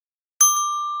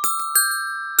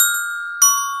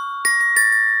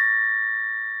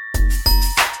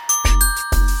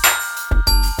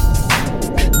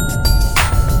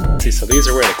So these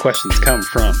are where the questions come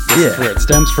from. This is where it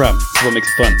stems from. This is what makes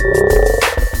it fun.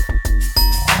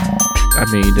 I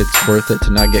mean, it's worth it to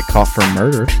not get caught for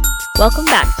murder. Welcome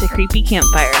back to Creepy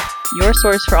Campfire, your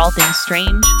source for all things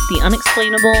strange, the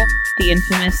unexplainable, the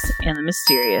infamous, and the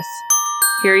mysterious.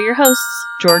 Here are your hosts,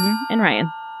 Jordan and Ryan.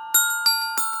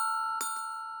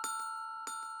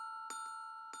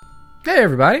 Hey,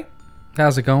 everybody.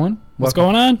 How's it going? What's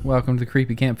going on? Welcome to the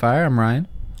Creepy Campfire. I'm Ryan.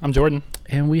 I'm Jordan.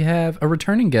 And we have a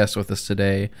returning guest with us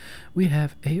today. We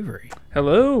have Avery.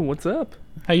 Hello, what's up?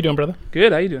 How you doing, brother?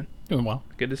 Good, how you doing? Doing well.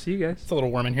 Good to see you guys. It's a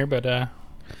little warm in here, but I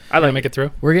like make it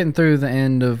through. We're getting through the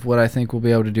end of what I think we'll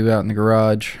be able to do out in the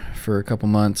garage for a couple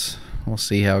months. We'll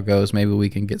see how it goes. Maybe we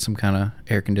can get some kind of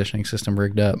air conditioning system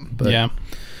rigged up. But yeah,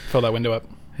 fill that window up.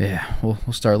 Yeah, we'll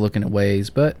start looking at ways.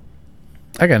 But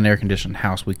I got an air conditioned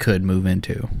house we could move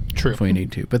into. True. If we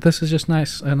need to. But this is just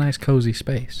a nice cozy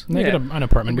space. Get an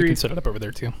apartment. Agreed. We can set it up over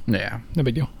there too. Yeah. No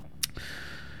big deal.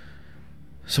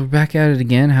 So we're back at it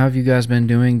again. How have you guys been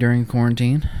doing during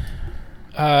quarantine?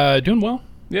 Doing well.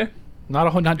 Yeah.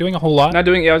 Not doing a whole lot. I was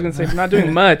going to say, not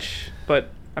doing much, but,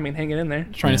 I mean, hanging in there.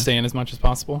 Trying to stay in as much as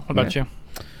possible. What about you?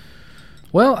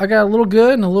 Well, I got a little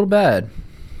good and a little bad.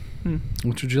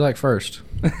 Which would you like first?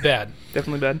 Bad.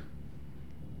 Definitely bad.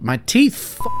 My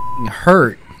teeth f***ing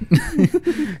hurt.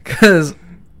 Because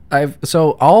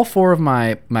all four of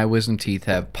my wisdom teeth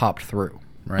have popped through,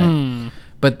 right?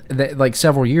 But like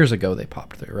several years ago they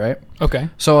popped through, right? Okay.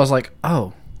 So I was like,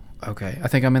 oh, okay, I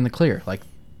think I'm in the clear. Like,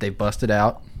 they busted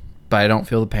out, but I don't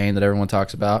feel the pain that everyone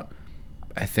talks about.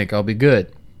 I think I'll be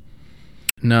good.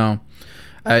 No.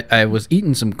 I was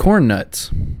eating some corn nuts.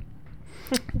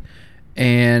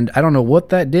 And I don't know what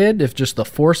that did, if just the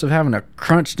force of having to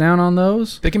crunch down on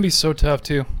those. They can be so tough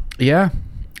too. Yeah.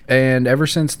 And ever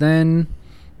since then,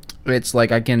 it's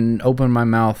like I can open my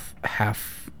mouth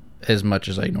half as much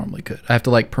as I normally could. I have to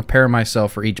like prepare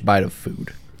myself for each bite of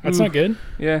food. That's not good.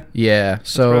 Yeah. Yeah.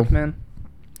 So Rough, man.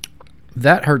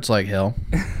 that hurts like hell.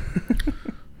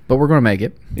 But we're going to make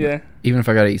it. Yeah. Even if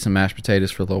I got to eat some mashed potatoes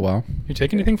for a little while. You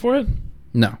take anything for it?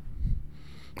 No.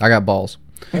 I got balls.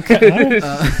 Okay.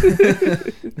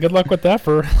 Good luck with that.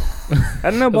 For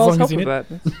I don't know, As balls long help as you with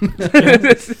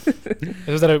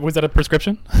that. was that a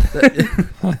prescription?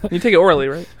 You take it orally,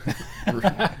 right?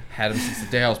 Had them since the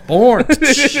day I was born.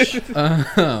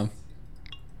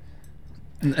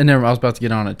 And then I was about to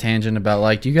get on a tangent about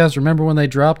like, do you guys remember when they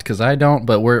dropped? Because I don't,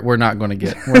 but we're not going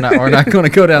to we're not going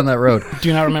to go down that road.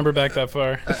 Do not remember back that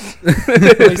far.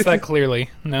 At least that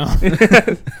clearly. No.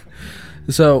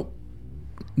 So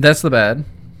that's the bad.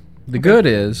 The good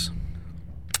is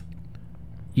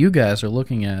you guys are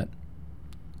looking at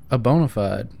a bona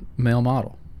fide male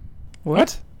model.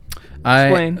 What?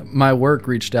 Explain. My work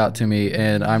reached out to me,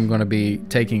 and I'm going to be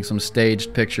taking some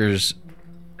staged pictures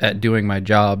at doing my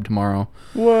job tomorrow.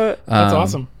 What? That's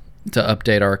awesome. To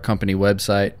update our company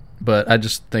website. But I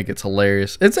just think it's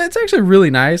hilarious. It's actually really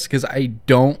nice because I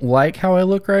don't like how I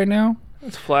look right now.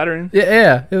 That's flattering.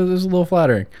 Yeah, it was a little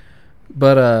flattering.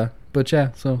 But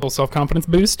yeah, so Little self-confidence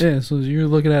boost. yeah, so you're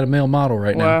looking at a male model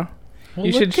right now. Wow. Well,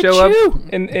 You should look at show you.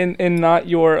 up in not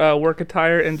your work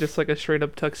attire and just like a straight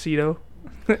up tuxedo.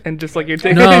 And just like you're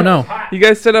taking No. You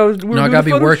guys said we were No, I doing gotta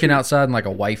be a photo working shoot. outside in like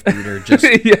a wife beater, just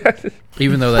Yeah.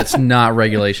 even though that's not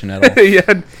regulation at all. Yeah. You're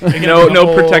gonna bring No the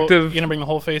whole- protective. You're gonna bring the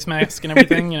whole face mask and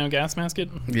everything. Gas mask it.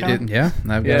 Yeah,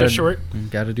 I've Yeah. got Just short.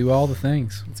 to do all the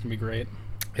things. It's gonna be great.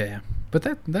 Yeah, but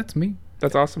that's me.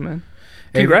 That's awesome, man.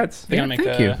 Hey, Congrats. They're Yeah, gonna make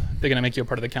thank you. They're gonna make you a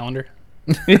part of the calendar.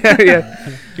 Yeah.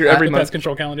 You're every The month. pest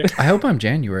control calendar. I hope I'm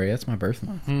January. That's my birth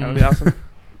month. That would be awesome.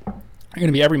 You're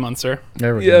gonna be every month, sir.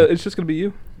 There we Yeah, go. it's just gonna be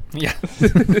you. Yeah.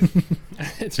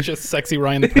 It's just sexy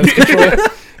Ryan the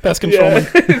pest controlman.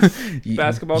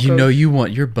 Basketball You coach. know you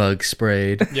want your bugs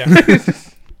sprayed. Yeah.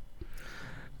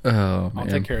 Oh man. I'll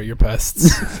take care of your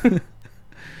pests.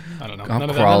 I don't know. I'll None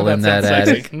of crawl that in sounds that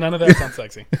sexy. attic. None of that sounds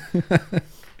sexy.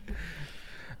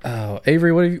 Oh,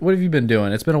 Avery, what have you been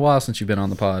doing? It's been a while since you've been on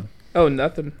the pod. Oh,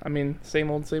 nothing. I mean,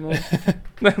 same old, same old.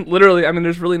 Literally, I mean,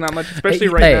 there's really not much, especially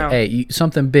right now. Hey,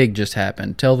 something big just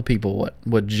happened. Tell the people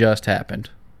what just happened.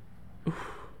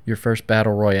 Your first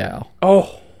battle royale.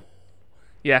 Oh.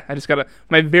 Yeah, I just got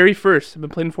my very first. I've been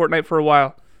playing Fortnite for a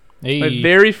while. Hey. My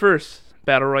very first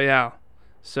battle royale.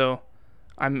 So,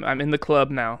 I'm in the club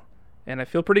now, and I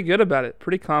feel pretty good about it.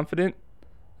 Pretty confident.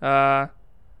 I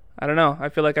don't know. I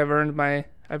feel like I've earned my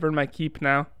keep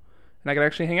now, and I can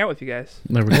actually hang out with you guys.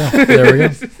 There we go. There we go.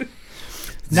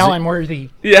 Now I'm worthy.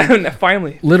 Yeah,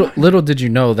 finally. Little did you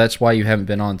know that's why you haven't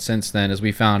been on since then. As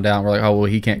we found out, we're like, oh well,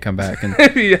 he can't come back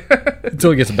Yeah.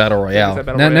 until he gets a battle royale.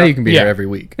 Battle Now Royale. you can be Yeah. here every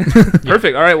week.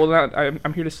 Perfect. All right. Well, now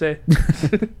I'm here to stay.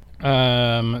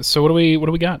 So what do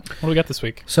we got? What do we got this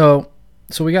week? So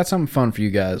we got something fun for you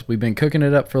guys. We've been cooking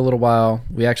it up for a little while.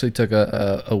 We actually took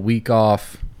a week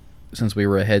off since we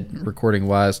were ahead recording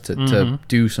wise to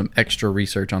do some extra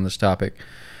research on this topic.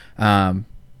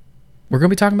 We're going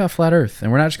to be talking about flat Earth,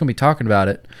 and we're not just going to be talking about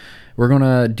it. We're going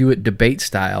to do it debate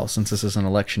style since this is an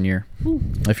election year.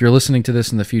 If you're listening to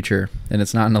this in the future and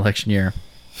it's not an election year,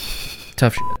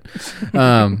 tough shit.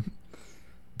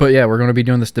 But yeah, we're going to be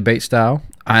doing this debate style.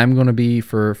 I'm going to be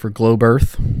for globe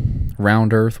Earth,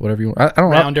 round Earth, whatever you want. I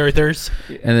don't know. Round Earthers.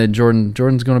 And then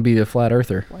Jordan's going to be the flat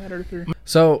earther. Flat Earther.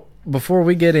 So before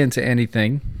we get into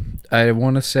anything, I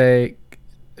want to say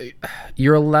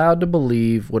you're allowed to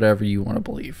believe whatever you want to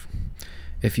believe.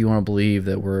 If you want to believe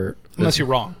that we're... Unless you're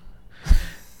wrong.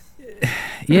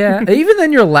 Yeah, even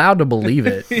then you're allowed to believe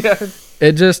it. Yeah.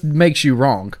 It just makes you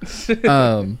wrong.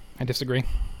 I disagree.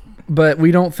 But we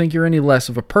don't think you're any less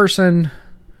of a person.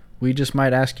 We just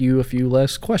might ask you a few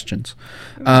less questions.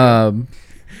 I'm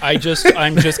just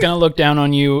gonna look down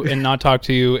on you and not talk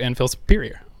to you and feel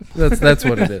superior. That's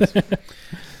what it is.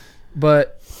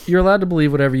 But you're allowed to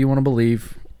believe whatever you want to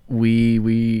believe.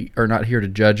 We are not here to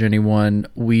judge anyone.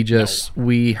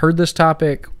 We heard this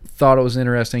topic, thought it was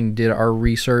interesting, did our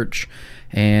research,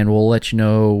 and we'll let you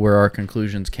know where our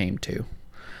conclusions came to.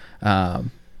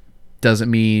 Doesn't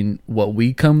mean what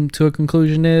we come to a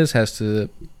conclusion has to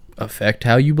affect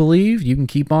how you believe. You can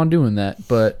keep on doing that,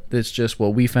 but it's just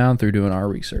what we found through doing our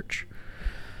research.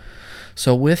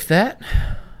 So with that,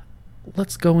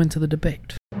 let's go into the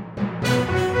debate.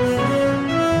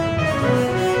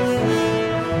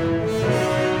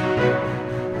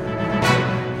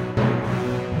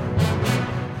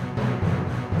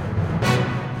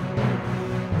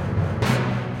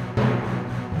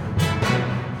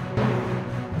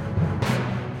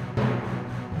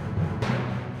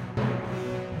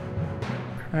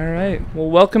 All right. Well,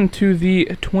 welcome to the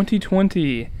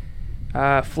 2020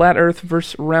 Flat Earth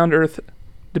versus Round Earth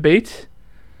debate.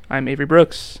 I'm Avery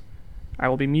Brooks. I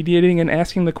will be mediating and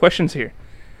asking the questions here.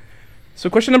 So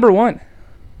question number 1.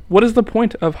 What is the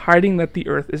point of hiding that the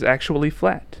Earth is actually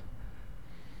flat?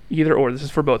 Either or. This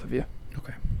is for both of you.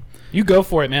 Okay. You go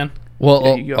for it, man. Well,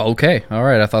 There you go. okay. All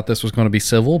right. I thought this was going to be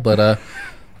civil, but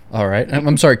all right.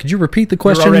 I'm sorry. Could you repeat the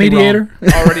question, already mediator?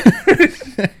 Already.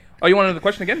 Oh, you want another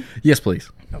question again? Yes,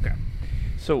 please. Okay.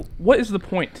 So, what is the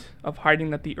point of hiding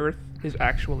that the Earth is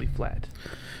actually flat?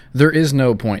 There is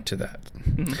no point to that.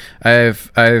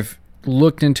 I've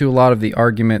looked into a lot of the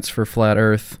arguments for flat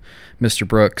Earth, Mr.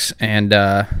 Brooks, and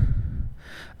I'm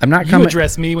not You coming.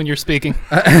 address me when you're speaking.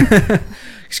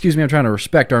 Excuse me. I'm trying to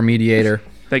respect our mediator.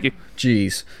 Thank you. Jeez, you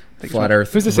so flat much.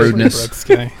 Earth Who's this rudeness. Brooks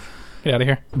guy? Get out of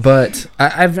here. But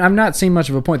I've not seen much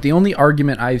of a point. The only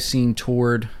argument I've seen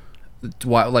toward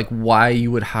why you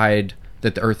would hide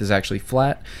that the Earth is actually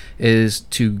flat is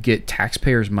to get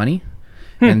taxpayers' money,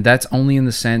 and that's only in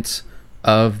the sense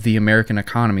of the American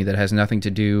economy. That has nothing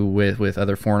to do with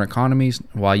other foreign economies.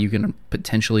 While you can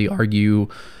potentially argue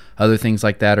other things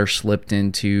like that are slipped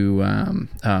into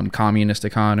communist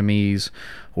economies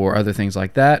or other things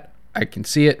like that, I can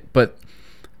see it, but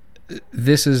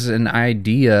this is an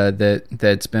idea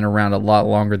that's been around a lot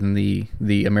longer than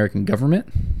the American government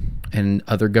and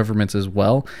other governments as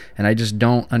well. And I just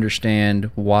don't understand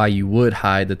why you would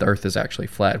hide that the Earth is actually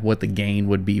flat, what the gain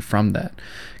would be from that.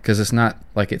 Because it's not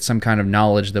like it's some kind of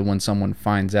knowledge that when someone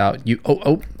finds out, I'm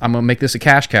going to make this a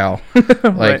cash cow.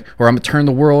 Right. Or I'm going to turn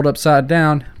the world upside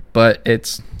down. But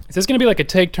it's... Is this going to be like a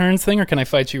take turns thing, or can I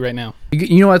fight you right now?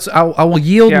 You know what? I will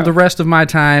yield Yeah. the rest of my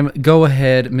time. Go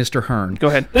ahead, Mr. Hearn. Go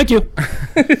ahead. Thank you.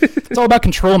 It's all about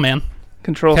control, man.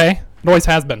 Control. Okay? It always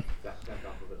has been.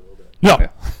 No. Yeah.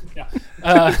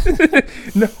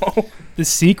 No. The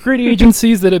secret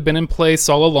agencies that have been in place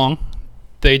all along,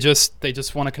 they just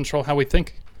want to control how we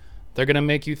think. They're going to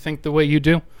make you think the way you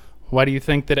do. Why do you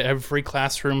think that every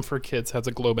classroom for kids has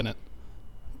a globe in it?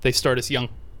 They start us young.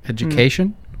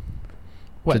 Education?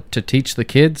 What? To teach the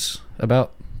kids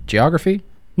about geography?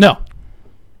 No.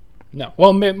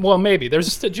 Well, maybe.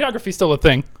 There's geography still a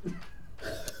thing.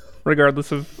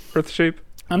 Regardless of Earth shape.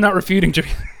 I'm not refuting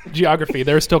geography.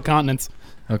 There are still continents.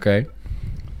 Okay.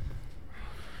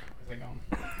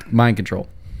 Mind control.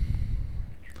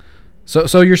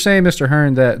 So you're saying, Mr.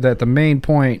 Hearn, that the main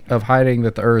point of hiding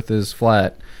that the Earth is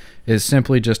flat is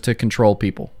simply just to control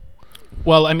people.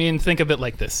 Well, I mean, think of it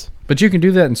like this. But you can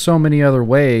do that in so many other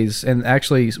ways, and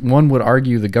actually one would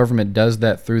argue the government does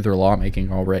that through their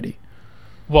lawmaking already.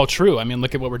 Well, true. I mean,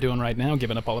 look at what we're doing right now,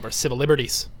 giving up all of our civil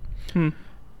liberties.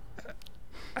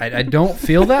 I don't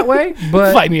feel that way,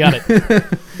 but Fight me on it.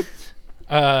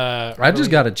 I just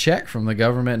got a check from the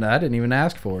government and I didn't even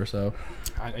ask for, so.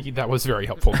 That was very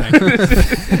helpful. Thank you.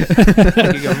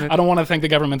 I don't want to thank the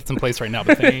government that's in place right now,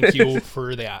 but thank you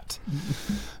for that.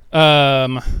 Oh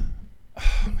my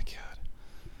god.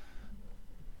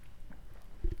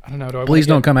 I don't know. Please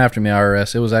don't come after me,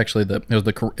 IRS. It was actually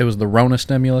it was the Rona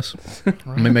stimulus.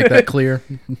 Let me make that clear.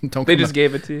 They just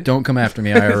gave it to you. Don't come after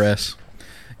me, IRS.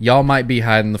 Y'all might be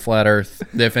hiding the flat Earth.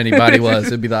 If anybody was,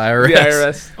 it'd be the IRS. The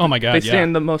IRS. Oh my god. They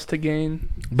stand the most to gain.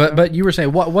 But you were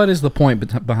saying what is the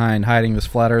point behind hiding this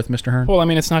flat Earth, Mr. Hearn? Well, I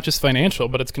mean, it's not just financial,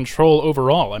 but it's control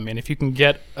overall. I mean, if you can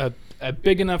get a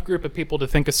big enough group of people to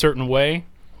think a certain way,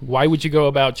 why would you go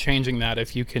about changing that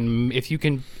if you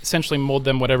can essentially mold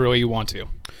them whatever way you want to?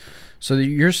 So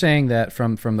you're saying that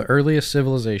from the earliest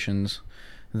civilizations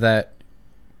that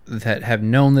have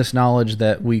known this knowledge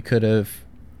that we could have,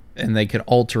 and they could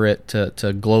alter it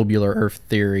to globular Earth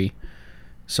theory.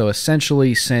 So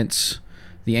essentially, since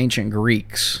the ancient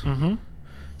Greeks,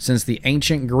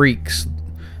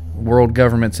 world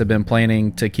governments have been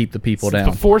planning to keep the people down.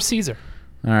 Before Caesar.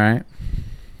 All right.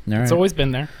 It's always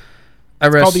been there.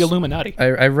 It's called the Illuminati.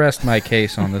 I rest my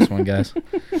case on this one, guys.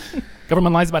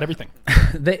 Government lies about everything.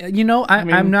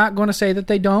 I'm not going to say that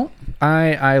they don't.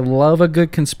 I love a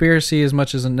good conspiracy as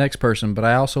much as the next person, but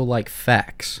I also like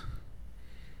facts.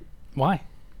 Why?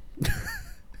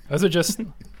 Those are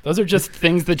just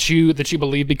things that you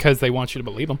believe because they want you to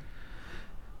believe them.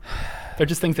 They're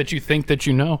just things that you think that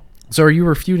you know. So are you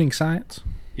refuting science?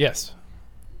 Yes,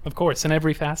 of course, in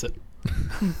every facet.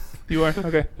 You are?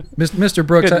 Okay. Mr.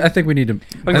 Brooks, I think we need to...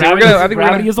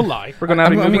 Gravity is a lie. We're going to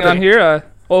have moving on here.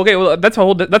 Okay, well, that's a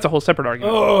whole separate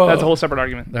argument. Oh. That's a whole separate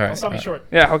argument. All right. I'll stop you short.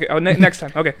 Yeah, okay. Next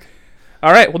time. Okay.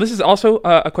 All right, well, this is also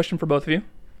a question for both of you.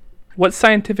 What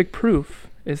scientific proof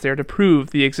is there to prove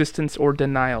the existence or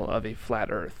denial of a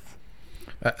flat Earth?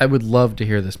 I would love to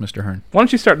hear this, Mr. Hearn. Why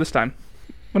don't you start this time?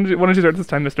 Why don't you start this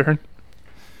time, Mr. Hearn?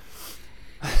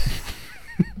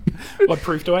 What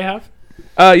proof do I have?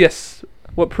 Yes.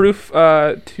 What proof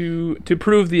to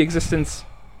prove the existence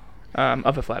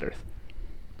of a flat Earth?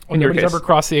 Well, nobody's ever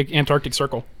crossed the Antarctic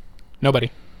Circle.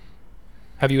 Nobody.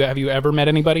 Have you ever met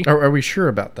anybody? Are we sure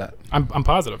about that? I'm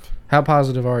positive. How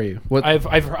positive are you? What?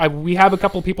 We have a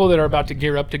couple people that are about to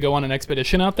gear up to go on an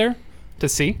expedition out there to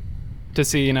see if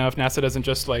NASA doesn't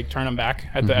just like turn them back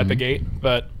at the gate.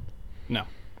 But no.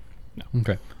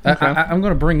 Okay. I'm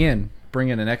going to bring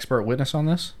in an expert witness on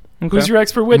this. Okay. Who's your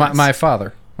expert witness? My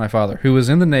father, who was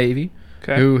in the Navy,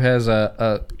 who has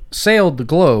sailed the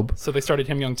globe. So they started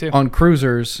him young too. On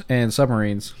cruisers and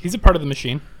submarines. He's a part of the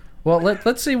machine. Well,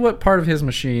 let's see what part of his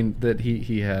machine that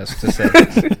he has to say.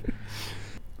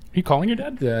 Are you calling your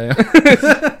dad? Yeah.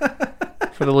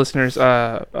 For the listeners,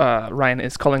 Ryan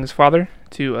is calling his father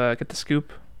to get the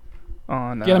scoop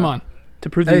on. Get him on. To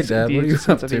prove Hey, the Dad, what are you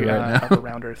existence up to right now? of a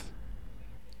round Earth.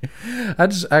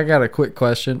 I got a quick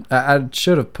question. I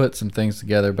should have put some things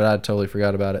together, but I totally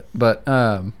forgot about it. But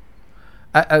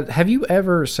have you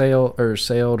ever sailed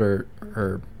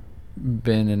or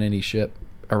been in any ship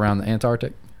around the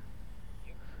Antarctic?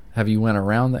 Have you went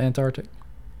around the Antarctic?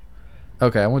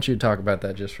 Okay, I want you to talk about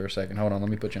that just for a second. Hold on, let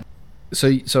me put you on.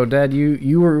 So Dad,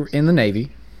 you were in the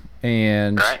Navy,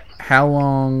 and right. How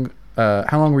long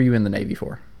were you in the Navy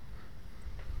for?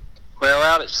 Well,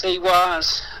 out at sea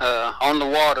wise, on the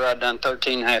water, I've done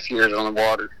 13 and a half years on the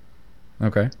water.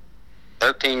 Okay.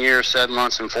 13 years, 7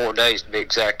 months, and 4 days to be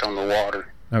exact on the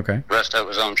water. Okay. The rest of it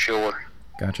was on shore.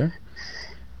 Gotcha.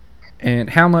 And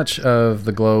how much of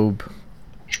the globe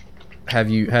have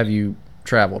you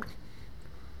traveled?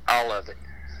 All of it.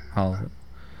 All of it.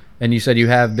 And you said you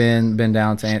have been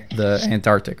down to the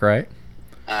Antarctic, right?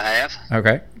 I have.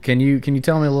 Okay. Can you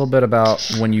tell me a little bit about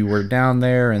when you were down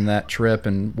there and that trip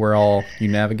and where all you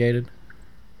navigated?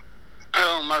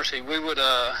 Oh, mercy. We would,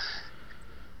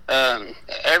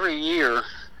 every year...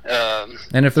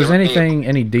 and if there's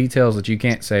any details that you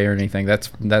can't say or anything,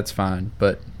 that's fine,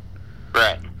 but...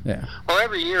 Right. Yeah. Well,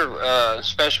 every year,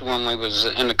 especially when we was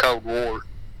in the Cold War,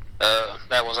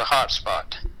 that was a hot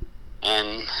spot.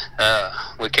 And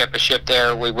we kept a ship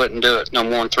there. We wouldn't do it no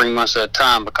more than 3 months at a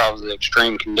time because of the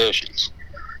extreme conditions.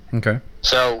 Okay.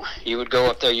 So you would go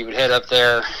up there, you would head up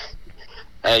there,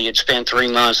 you'd spend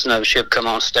 3 months, another ship come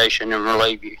on station and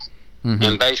relieve you. Mm-hmm.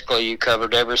 And basically you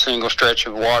covered every single stretch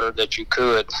of water that you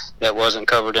could that wasn't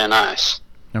covered in ice.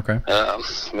 Okay.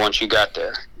 Once you got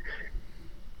there.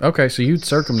 Okay, so you'd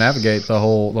circumnavigate the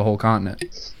whole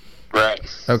continent. Right.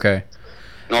 Okay.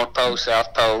 North Pole,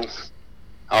 South Pole,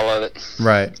 all of it.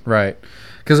 Right.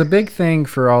 Because a big thing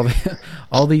for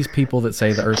all these people that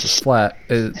say the Earth is flat,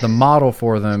 the model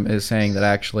for them is saying that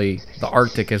actually the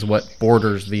Arctic is what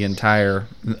borders the entire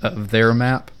of their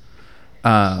map,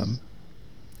 and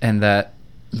that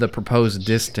the proposed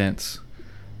distance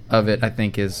of it, I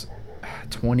think, is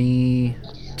 20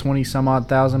 some odd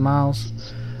thousand miles.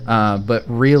 But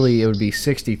really, it would be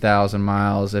 60,000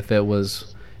 miles if it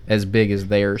was as big as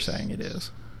they're saying it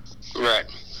is. Right.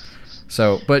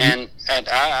 So, but And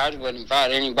I would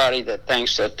invite anybody that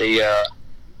thinks that the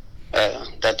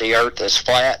Earth is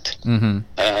flat mhm.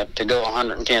 to go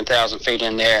 110,000 feet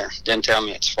in the air. Then tell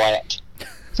me it's flat.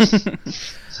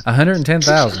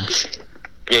 110,000.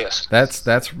 Yes.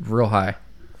 That's real high.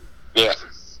 Yeah.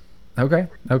 Okay.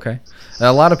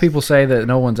 A lot of people say that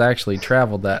no one's actually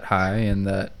traveled that high,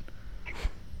 and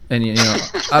you know,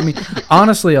 I mean,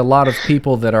 honestly, a lot of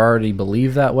people that already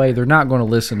believe that way, they're not going to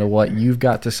listen to what you've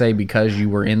got to say because you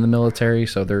were in the military.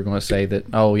 So they're going to say that,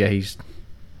 oh yeah,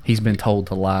 he's been told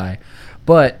to lie.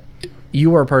 But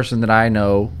you are a person that I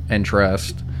know and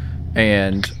trust,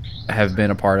 and have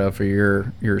been a part of for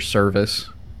your service,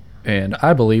 and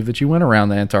I believe that you went around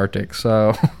the Antarctic.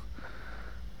 So.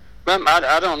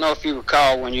 I don't know if you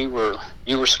recall when you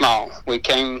were small. We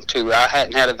came to. I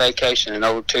hadn't had a vacation in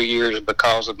over 2 years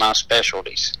because of my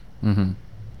specialties. Mm-hmm.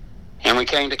 And we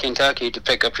came to Kentucky to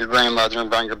pick up your grandmother and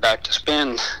bring her back to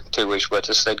spend 2 weeks with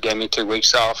us. They gave me 2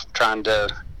 weeks off, trying to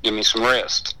give me some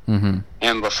rest. Mm-hmm.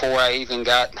 And before I even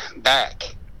got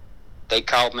back, they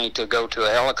called me to go to a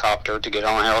helicopter, to get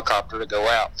on a helicopter to go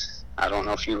out. I don't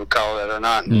know if you recall that or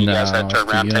not. And you guys had to turn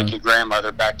around and take your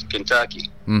grandmother back to Kentucky.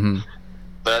 Mm-hmm.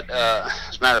 But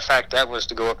as a matter of fact, that was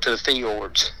to go up to the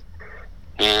fjords,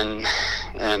 and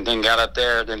then got up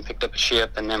there, then picked up a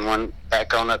ship, and then went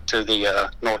back on up to the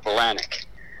North Atlantic.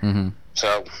 Mm-hmm.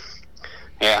 So,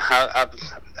 yeah,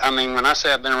 I mean, when I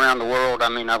say I've been around the world, I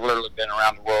mean I've literally been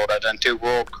around the world. I've done 2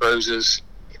 world cruises.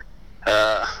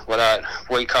 What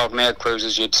we called med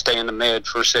cruises. You'd stay in the med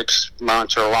for 6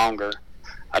 months or longer.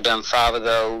 I've done 5 of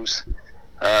those.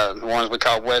 The ones we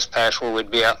call West Pass, where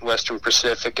we'd be out in the Western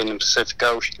Pacific and the Pacific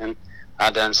Ocean.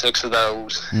 I've done 6 of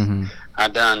those. Mm-hmm.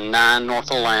 I've done 9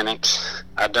 North Atlantics.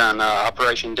 I've done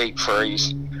Operation Deep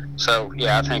Freeze. So,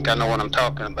 yeah, I think I know what I'm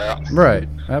talking about. Right.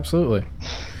 Absolutely.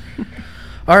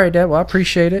 All right, Dad. Well, I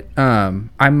appreciate it.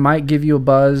 I might give you a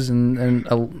buzz in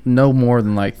no more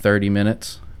than like 30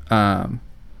 minutes. But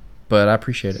I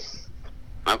appreciate it.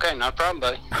 Okay, no problem,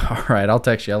 buddy. All right. I'll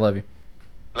text you. I love you.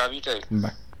 Love you, too.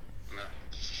 Bye.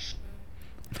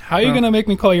 How are you going to make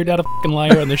me call your dad a fucking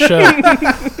liar on the show?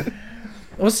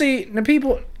 Well, see, the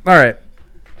people. All right.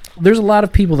 There's a lot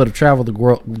of people that have traveled the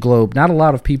globe. Not a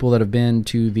lot of people that have been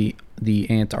to the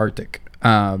Antarctic.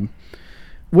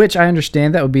 Which I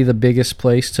understand that would be the biggest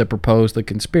place to propose the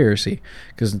conspiracy,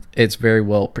 because it's very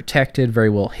well protected, very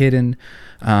well hidden,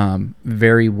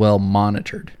 very well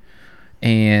monitored.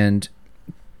 And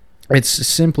it's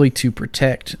simply to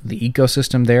protect the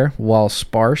ecosystem there while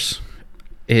sparse.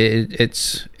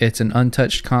 It's an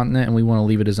untouched continent, and we want to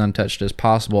leave it as untouched as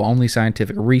possible. Only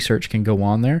scientific research can go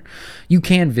on there. You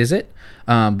can visit,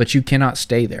 but you cannot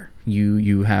stay there.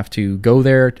 You have to go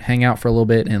there, hang out for a little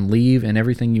bit, and leave, and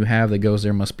everything you have that goes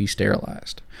there must be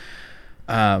sterilized.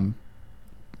 The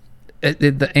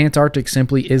Antarctic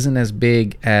simply isn't as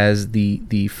big as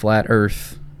the flat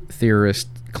Earth theorists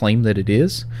claim that it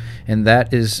is, and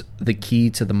that is the key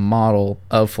to the model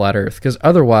of flat Earth, because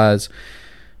otherwise,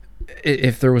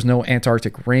 if there was no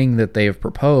Antarctic ring that they have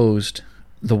proposed,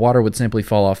 the water would simply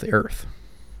fall off the Earth.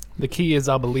 The key is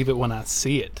I'll believe it when I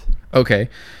see it. Okay.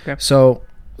 So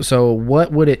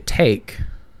what would it take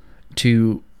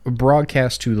to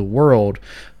broadcast to the world?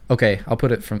 Okay, I'll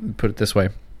put it this way.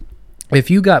 If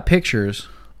you got pictures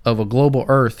of a global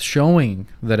Earth showing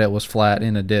that it was flat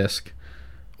in a disc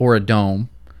or a dome,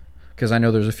 because I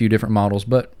know there's a few different models,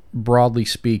 but broadly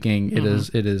speaking, it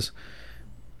is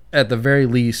at the very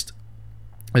least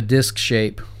a disc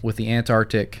shape with the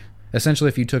Antarctic. Essentially,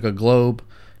 if you took a globe,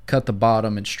 cut the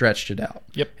bottom, and stretched it out.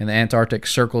 Yep. And the Antarctic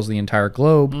circles the entire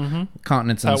globe,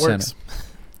 continents in the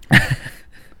center.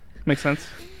 Makes sense.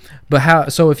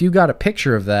 But so if you got a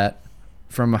picture of that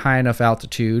from a high enough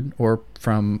altitude, or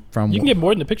from you can get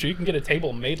more than a picture. You can get a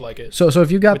table made like it. So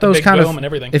if you got with the those big kind dome of and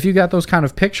everything. If you got those kind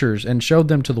of pictures and showed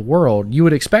them to the world, you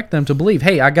would expect them to believe,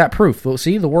 hey, I got proof. Well,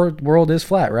 see, the world is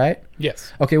flat, right?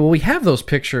 Yes. Okay, well, we have those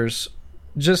pictures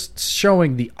just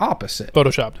showing the opposite.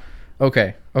 Photoshopped.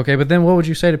 Okay, but then what would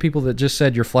you say to people that just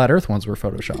said your flat Earth ones were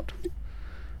photoshopped?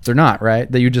 They're not,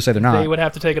 right? That you just say they're not. They would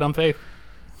have to take it on faith.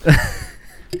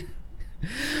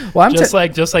 Well, just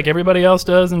like everybody else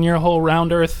does in your whole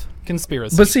round Earth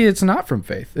conspiracy. But see, it's not from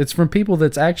faith. It's from people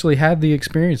that's actually had the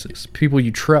experiences. People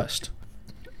you trust.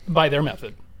 By their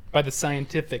method. By the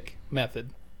scientific method.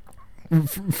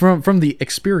 From the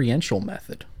experiential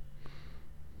method.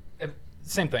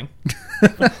 Same thing.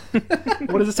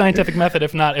 What is a scientific method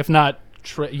if not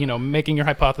making your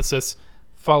hypothesis,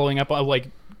 following up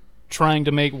on trying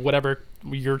to make whatever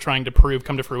you're trying to prove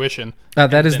come to fruition?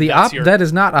 That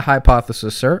is not a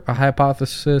hypothesis, sir. A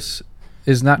hypothesis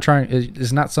is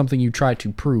not something you try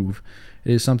to prove.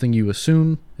 It is something you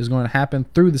assume is going to happen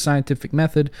through the scientific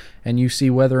method, and you see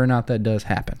whether or not that does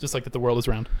happen. Just like that the world is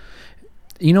round.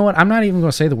 You know what? I'm not even going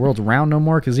to say the world's round no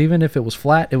more, because even if it was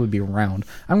flat, it would be round.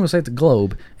 I'm going to say it's a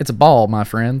globe. It's a ball, my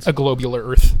friends. A globular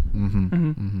Earth.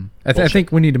 I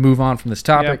think we need to move on from this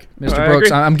topic, Yeah. Mr. I Brooks.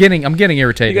 agree. I'm getting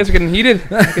irritated. You guys are getting heated.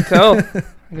 I can tell.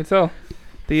 I can tell.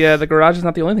 The garage is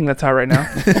not the only thing that's hot right now.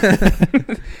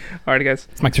 All right, guys.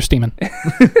 These mics are steaming.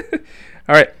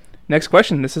 All right. Next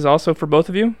question. This is also for both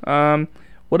of you.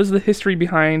 What is the history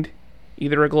behind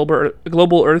either a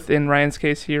global Earth in Ryan's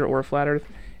case here, or a flat Earth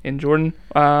in Jordan?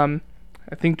 I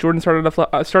think Jordan started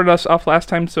us off last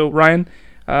time. So Ryan,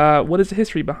 what is the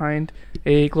history behind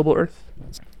a global Earth?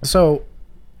 So,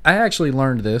 I actually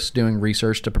learned this doing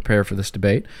research to prepare for this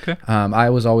debate. Okay. I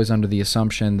was always under the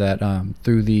assumption that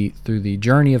through the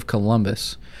journey of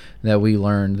Columbus, that we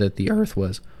learned that the Earth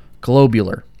was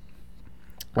globular.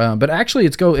 But actually,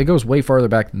 it goes way farther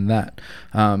back than that.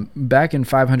 Back in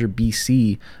 500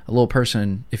 BC, a little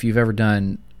person, if you've ever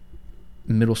done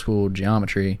middle school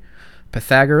geometry,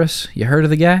 Pythagoras, you heard of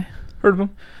the guy? Heard of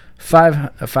him?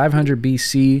 500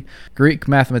 BC, Greek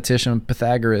mathematician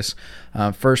Pythagoras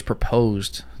first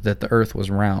proposed that the Earth was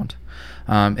round.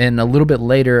 And a little bit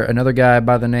later, another guy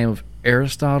by the name of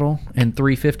Aristotle in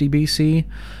 350 BC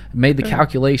made the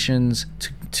calculations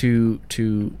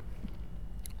to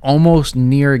almost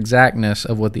near exactness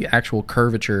of what the actual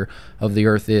curvature of the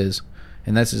Earth is.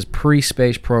 And that's his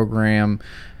pre-space program,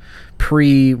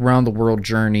 pre-round-the-world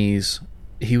journeys.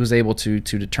 He was able to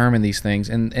determine these things.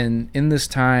 And in this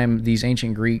time, these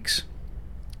ancient Greeks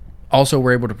also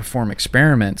were able to perform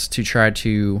experiments to try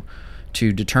to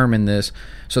determine this.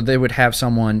 So they would have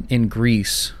someone in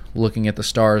Greece looking at the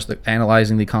stars,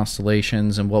 analyzing the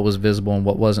constellations and what was visible and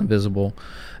what wasn't visible.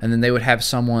 And then they would have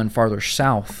someone farther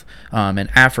south in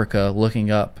Africa looking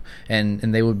up, and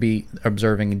they would be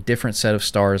observing a different set of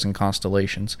stars and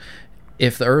constellations.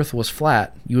 If the Earth was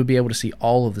flat, you would be able to see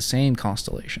all of the same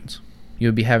constellations. You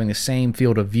would be having the same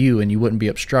field of view, and you wouldn't be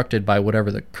obstructed by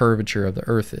whatever the curvature of the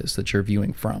Earth is that you're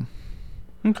viewing from.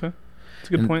 Okay. That's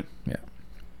a good point. Yeah.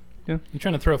 You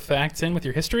trying to throw facts in with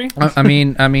your history? I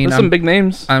mean, There's some big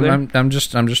names. I'm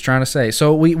just trying to say.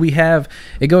 So we have,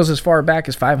 it goes as far back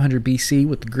as 500 BC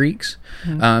with the Greeks.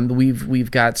 Mm-hmm.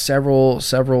 We've got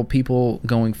several people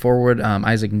going forward.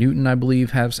 Isaac Newton, I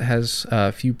believe, has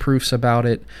a few proofs about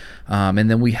it. And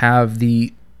then we have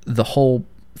the whole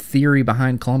theory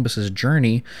behind Columbus's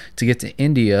journey to get to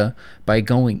India by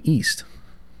going east.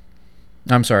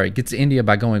 I'm sorry, get to India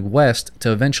by going west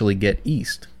to eventually get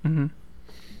east. Mm-hmm.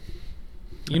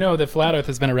 You know, the flat Earth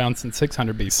has been around since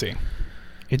 600 BC.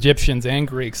 Egyptians and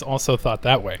Greeks also thought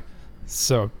that way.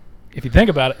 So, if you think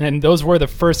about it, and those were the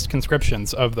first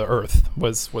conscriptions of the Earth,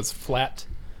 was flat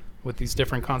with these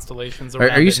different constellations around.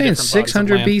 Are you it, saying different bodies of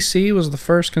 600 land. BC was the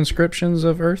first conscriptions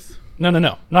of Earth? No,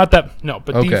 not that. No,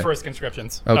 but Okay. the first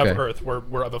conscriptions Okay. of Earth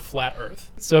were of a flat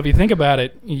Earth. So if you think about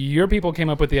it, your people came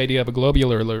up with the idea of a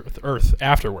globular Earth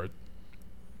afterward.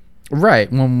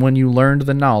 Right. When you learned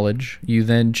the knowledge, you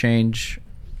then change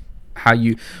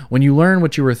when you learn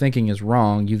what you were thinking is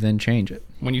wrong, you then change it.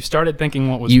 When you started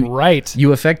thinking what was right,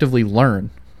 You effectively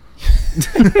learn.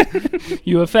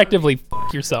 you effectively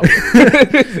f*** yourself.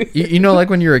 You know, like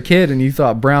when you're a kid and you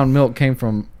thought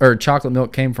chocolate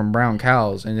milk came from brown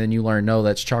cows, and then you learn, no,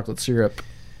 that's chocolate syrup.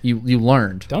 You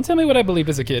learned. Don't tell me what I believed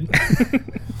as a kid.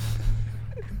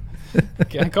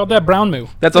 I called that brown moo.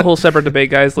 That's a whole separate debate,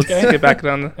 guys. Let's Okay. get back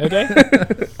on Okay?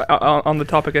 on the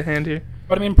topic at hand here.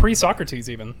 But I mean, pre-Socrates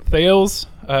even. Thales,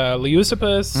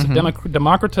 Leucippus,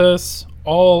 Democritus,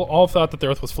 all thought that the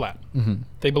Earth was flat. Mm-hmm.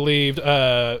 They believed,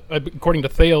 according to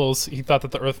Thales, he thought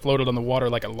that the Earth floated on the water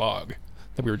like a log,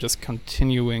 that we were just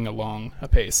continuing along a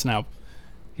pace. Now,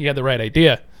 he had the right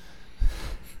idea.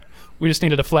 We just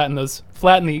needed to flatten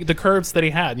the curves that he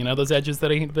had. You know, those edges that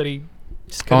he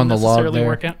just couldn't On the log necessarily there.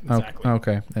 work out. Exactly.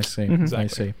 Okay, I see. Exactly. I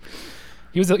see.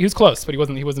 He was close, but he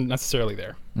wasn't necessarily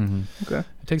there. Mm-hmm. Okay.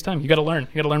 It takes time. You got to learn.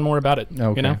 You got to learn more about it.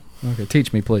 Okay. You know. Okay.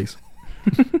 Teach me, please.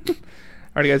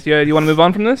 All right, guys. Yeah, do you want to move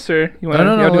on from this, or you want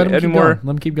No, to let him any keep more? going.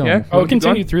 Let him keep going. Yeah? Oh, Keep it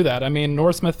continued going? through that. I mean,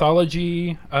 Norse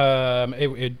mythology,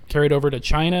 it carried over to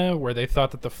China, where they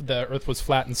thought that the Earth was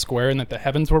flat and square, and that the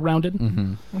heavens were rounded.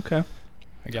 Mm-hmm. Okay.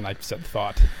 Again, I said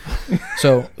thought.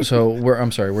 So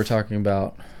I'm sorry. We're talking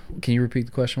about. Can you repeat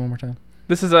the question one more time?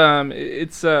 This is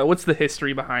it's what's the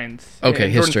history behind? Okay,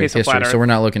 history. So we're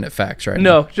not looking at facts, right?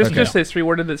 No, now. just Okay. history.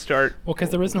 Where did it start? Well, because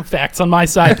there is no facts on my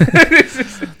side.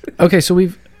 Okay, so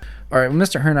all right,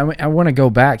 Mr. Hearn. I want to go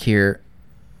back here.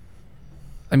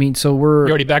 I mean, so we're You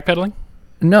already backpedaling?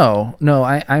 no.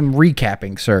 I'm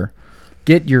recapping, sir.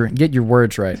 Get your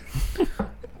words right.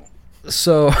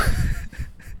 So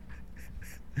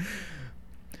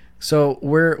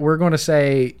we're going to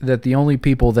say that the only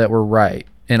people that were right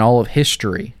in all of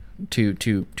history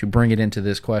to bring it into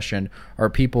this question are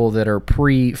people that are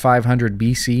pre 500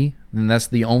 BC, and that's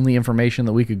the only information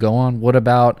that we could go on. What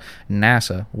about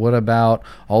NASA? What about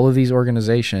all of these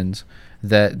organizations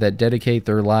that dedicate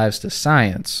their lives to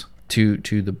science, to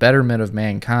the betterment of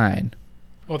mankind?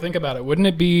 Well, think about it. Wouldn't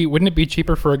it be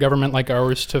cheaper for a government like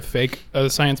ours to fake a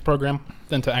science program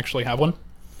than to actually have one?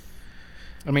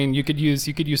 I mean, you could use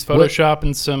Photoshop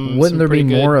and some. Wouldn't there be pretty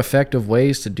good- more effective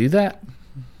ways to do that?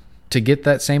 To get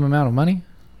that same amount of money?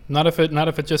 Not if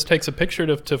it just takes a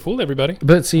picture to fool everybody.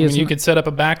 But see, I it's mean, you could set up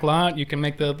a back lot. You can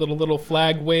make the little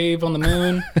flag wave on the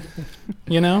moon.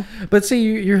 You know. But see,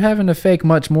 you're having to fake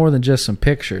much more than just some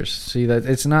pictures. See, that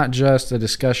it's not just a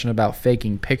discussion about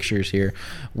faking pictures here.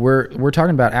 We're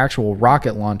talking about actual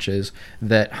rocket launches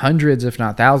that hundreds, if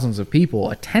not thousands, of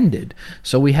people attended.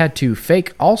 So we had to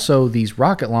fake also these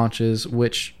rocket launches,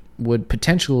 which would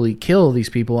potentially kill these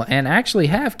people, and actually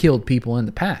have killed people in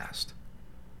the past.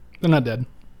 They're not dead.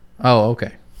 Oh,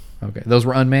 okay. Those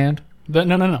were unmanned.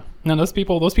 No. Those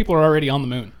people are already on the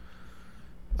moon.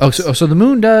 Oh, so the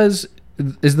moon is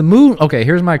the moon? Okay,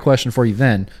 here's my question for you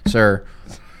then, sir.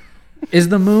 Is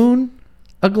the moon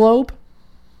a globe?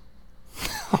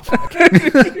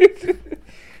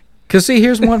 Because see,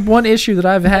 here's one issue that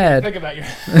I've had. Think about you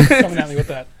coming at me with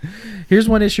that. Here's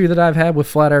one issue that I've had with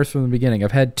flat Earth from the beginning.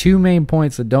 I've had two main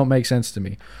points that don't make sense to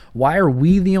me. Why are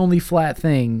we the only flat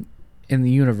thing in the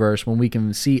universe when we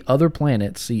can see other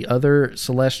planets, see other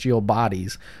celestial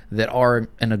bodies that are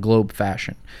in a globe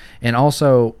fashion? And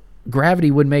also,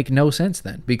 gravity would make no sense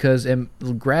then, because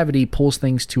gravity pulls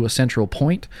things to a central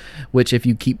point, which if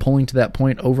you keep pulling to that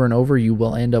point over and over, you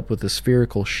will end up with a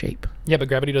spherical shape. Yeah, but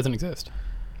gravity doesn't exist.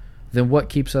 Then what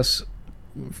keeps us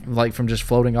from just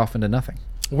floating off into nothing?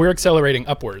 We're accelerating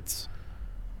upwards.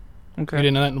 Okay. You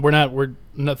didn't know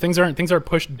that? Things aren't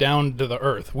pushed down to the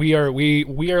earth. We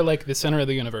are like the center of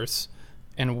the universe,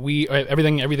 and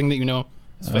everything that you know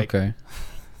is fake. Okay.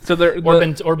 So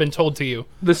been told to you.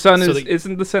 The sun So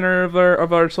isn't the center of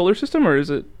our solar system, or is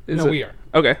it? We are.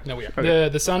 Okay. No, we are. Okay.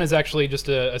 The sun is actually just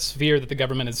a sphere that the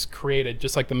government has created,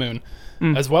 just like the moon,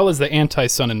 as well as the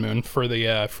anti-sun and moon for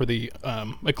the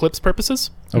eclipse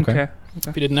purposes. Okay. If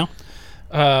you didn't know.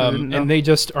 And they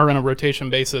just are on a rotation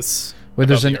basis. Wait,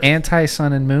 there's above an the Earth.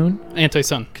 anti-sun and moon?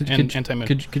 Anti-sun and anti-moon.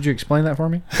 Could you explain that for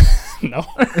me? No.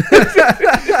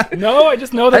 No, I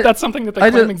just know that's something that they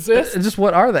claim exists. Just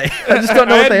what are they? I just don't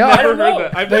know what they I've are. never heard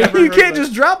that. I've never You heard can't that.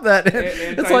 just drop that. It's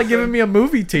like Anti-sun. giving me a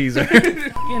movie teaser.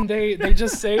 And they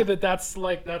just say that's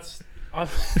what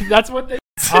they.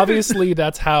 Obviously,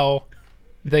 that's how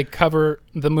they cover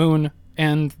the moon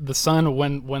and the sun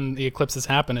when the eclipses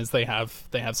happen. Is they have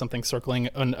something circling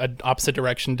in an opposite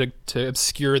direction to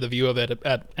obscure the view of it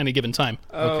at any given time.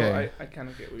 Oh, Okay. I kind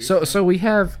of get what you're So we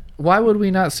have. Why would we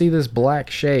not see this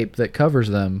black shape that covers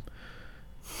them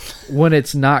when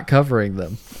it's not covering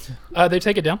them? They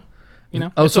take it down. You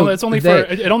know. Oh, so it's only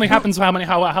it only happens how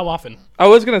often? I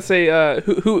was gonna say,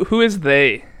 who is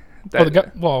they?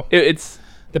 It's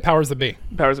the powers that be.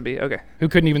 Powers that be. Okay. Who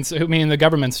couldn't even? I mean, the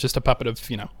government's just a puppet of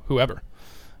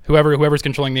whoever's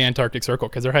controlling the Antarctic Circle,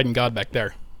 because they're hiding God back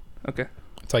there. Okay.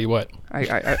 I'll tell you what.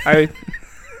 I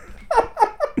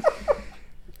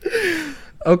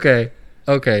Okay.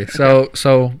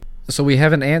 So we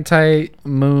have an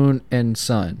anti-moon and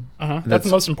sun. That's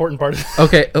the most important part.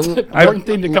 Okay. Important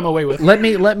thing to come away with. Let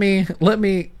me.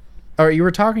 All right, you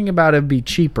were talking about it'd be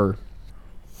cheaper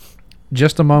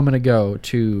just a moment ago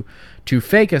to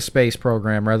fake a space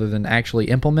program rather than actually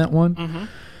implement one. Mm-hmm.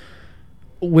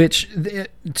 Which,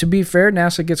 to be fair,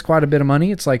 NASA gets quite a bit of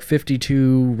money. It's like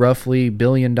 $52 roughly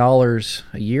billion a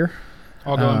year.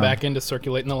 All going back into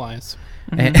circulating the lies.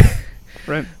 And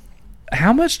right.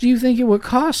 how much do you think it would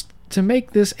cost to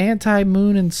make this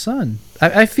anti-moon and sun?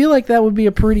 I feel like that would be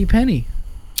a pretty penny.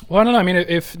 Well, I don't know. I mean,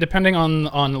 if depending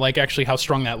on like actually how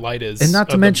strong that light is, And not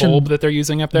to of mention the bulb that they're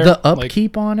using up there, The like,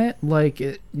 upkeep on it,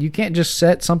 you can't just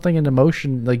set something into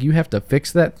motion. Like, you have to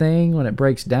fix that thing when it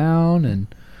breaks down.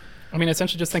 And I mean,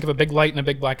 essentially, just think of a big light and a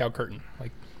big blackout curtain.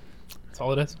 Like, that's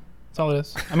all it is. That's all it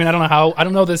is. I mean, I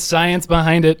don't know the science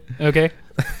behind it. Okay,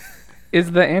 Is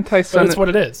the but anti-sun? that's what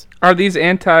it is. Are these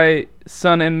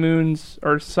anti-sun and moons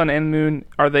or sun and moon?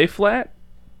 Are they flat?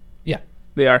 Yeah,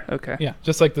 They are. Okay. yeah.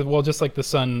 Just like the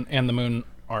sun and the moon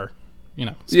are,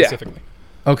 Yeah. specifically.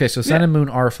 okay, so sun Yeah. and moon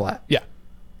are flat. Yeah.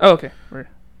 Oh, okay. We're-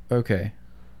 Okay.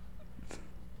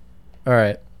 All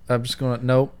right. I'm just going to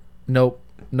nope.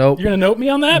 You're gonna note me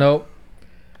on that? Nope.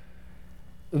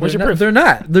 Where's They're your not- proof? They're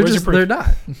not. They're Where's your just. proof? They're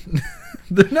not.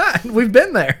 They're not. We've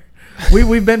been there.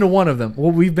 We've been to one of them.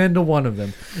 Well, we've been to one of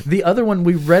them. The other one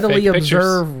we readily Fake pictures.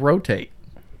 observe rotate.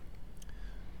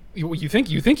 You think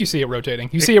you see it rotating.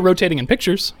 You see it rotating in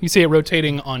pictures. You see it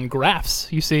rotating on graphs.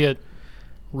 You see it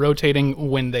rotating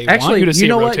when they want Actually, you to see you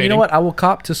know it what? rotating. You know what? I will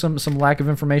cop to some lack of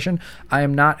information. I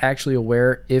am not actually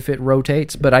aware if it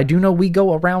rotates, but I do know we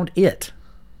go around it.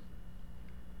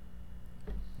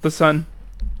 The sun,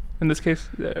 in this case.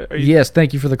 Are you- Yes,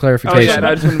 thank you for the Oh clarification. yeah.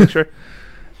 I just want to make sure.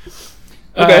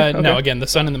 Okay. No, okay. again, the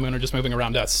sun and the moon are just moving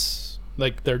around us.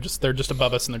 Like they're just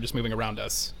above us and they're just moving around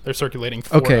us. They're circulating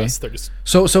for Okay. us. They're just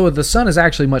So the sun is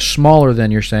actually much smaller than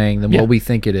you're saying than Yeah. what we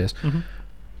think it is. Mhm.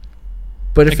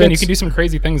 But if again, you it's can do some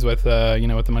crazy things with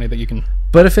with the money that you can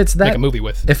but if it's make that a movie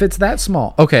with. if it's that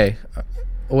small, okay.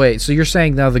 Wait, so you're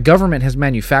saying now the government has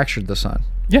manufactured the sun?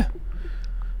 Yeah.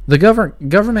 The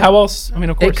government How else? I mean,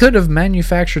 of course. it could have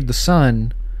manufactured the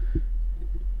sun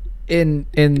in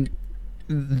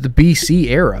the BC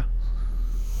era.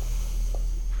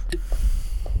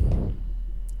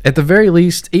 At the very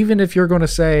least, even if you're going to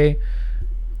say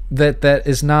that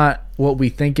is not what we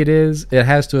think it is, it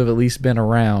has to have at least been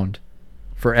around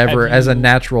forever Have as a you-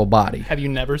 natural body. Have you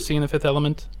never seen The Fifth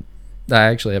Element? I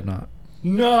actually have not.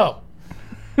 No.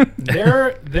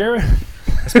 they're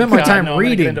I spent my God, time no, I'm gonna get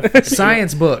reading into fucking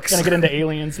science books. gonna get into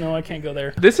aliens. No, I can't go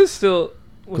there. This is still.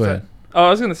 What's Go that? ahead. Oh, I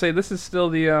was gonna say this is still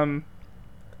the.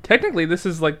 Technically, this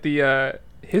is like the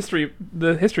history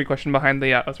question behind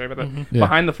the. Oh, sorry about that. Yeah.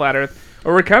 Behind the flat Earth,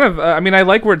 or we're kind of. I mean, I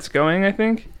like where it's going. I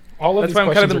think. All of That's these why I'm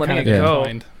kind of questions been are kind of letting it go.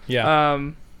 intertwined.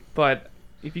 Yeah. But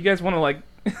if you guys want to like,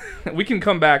 we can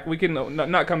come back. We can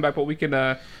not come back, but we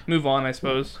can move on. I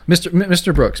suppose.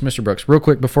 Mr. Brooks, real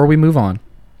quick before we move on.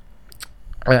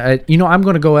 I'm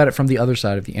going to go at it from the other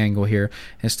side of the angle here.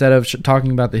 Instead of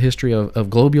talking about the history of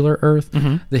globular Earth,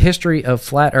 the history of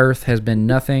flat Earth has been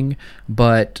nothing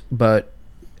but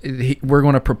we're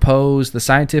going to propose, the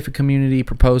scientific community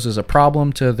proposes a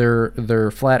problem to their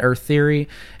flat Earth theory,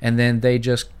 and then they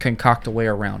just concoct a way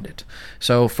around it.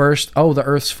 So first, the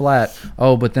Earth's flat.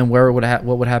 But then what would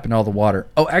happen to all the water?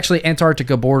 Actually,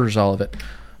 Antarctica borders all of it.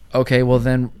 Okay, well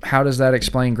then, how does that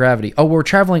explain gravity? We're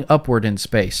traveling upward in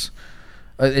space.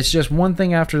 It's just one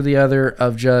thing after the other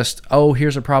of just,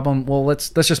 here's a problem. Well,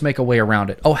 let's just make a way around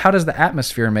it. How does the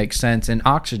atmosphere make sense and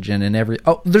oxygen and every?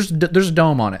 There's a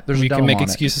dome on it. There's a You dome can make on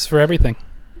excuses for everything.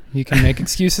 You can make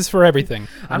excuses for everything.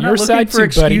 I'm On not your looking side for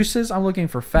too, buddy. excuses. I'm looking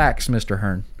for facts, Mr.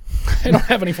 Hearn. I don't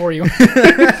have any for you. All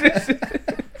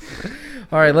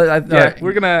right, all right. I think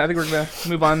we're gonna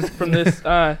move on from this.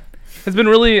 It's been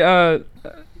really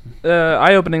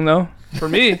eye-opening though for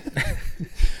me.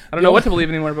 I don't know what to believe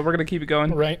anymore, but we're gonna keep it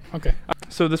going. Right. Okay.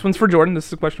 So this one's for Jordan. This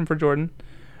is a question for Jordan.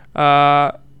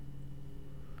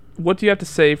 What do you have to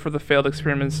say for the failed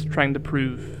experiments trying to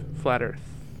prove flat Earth?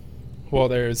 Well,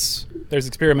 there's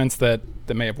experiments that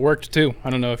may have worked too. I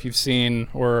don't know if you've seen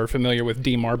or are familiar with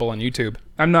D Marble on YouTube.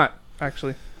 I'm not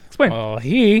actually. Explain. Well,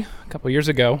 he a couple years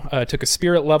ago took a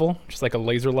spirit level, just like a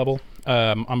laser level,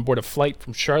 on board a flight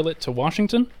from Charlotte to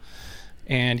Washington.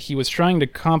 And he was trying to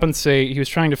compensate. He was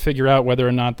trying to figure out whether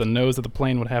or not the nose of the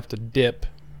plane would have to dip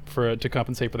to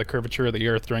compensate for the curvature of the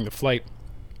Earth during the flight.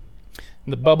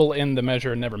 And the bubble in the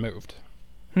measure never moved.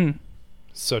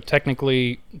 So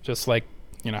technically, just like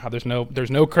how there's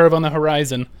no curve on the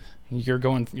horizon, you're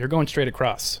going straight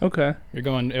across. Okay. You're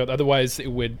going. Otherwise, it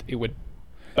would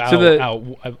bow So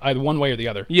out either one way or the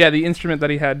other. Yeah, the instrument that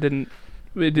he had didn't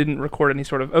record any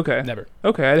sort of. Okay. Never.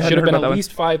 Okay. I Should hadn't have heard been about that at one.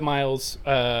 least 5 miles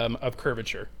of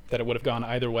curvature that it would have gone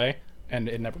either way, and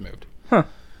it never moved. Huh.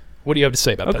 What do you have to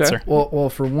say about that, Okay. sir? Well,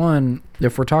 for one,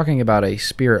 if we're talking about a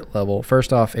spirit level,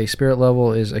 first off, a spirit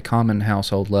level is a common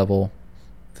household level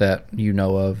that you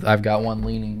know of. I've got one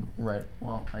leaning right.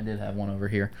 Well, I did have one over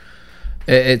here.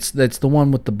 It's the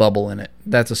one with the bubble in it.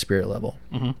 That's a spirit level.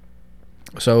 Mhm.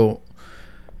 So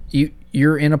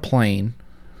you're in a plane.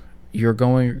 You're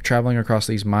traveling across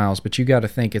these miles, but you got to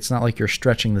think it's not like you're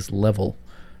stretching this level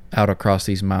out across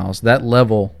these miles. That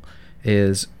level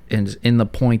is in the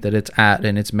point that it's at,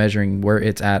 and it's measuring where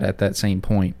it's at that same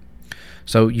point.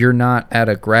 So you're not at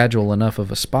a gradual enough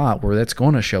of a spot where that's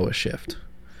going to show a shift.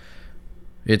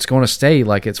 It's going to stay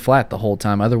like it's flat the whole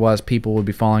time. Otherwise, people would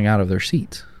be falling out of their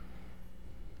seats.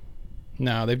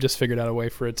 No, they've just figured out a way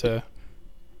for it to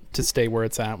stay where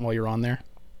it's at while you're on there.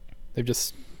 They've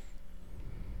just...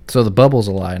 So the bubble's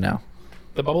a lie now.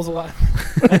 The bubble's a lie.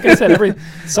 Like I said,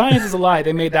 science is a lie.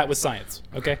 They made that with science.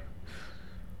 Okay?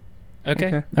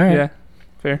 Okay? All right. Yeah.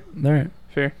 Fair. All right.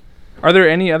 Fair. Are there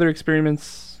any other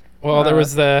experiments? Well, there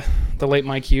was the late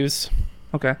Mike Hughes,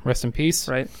 Okay. rest in peace,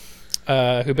 Right.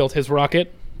 who built his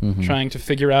rocket, Mhm. trying to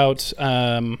figure out...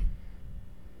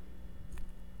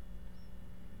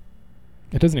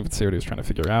 it doesn't even say what he was trying to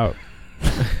figure out,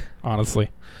 honestly.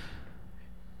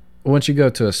 Once you go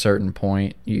to a certain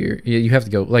point, you have to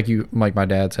go, like my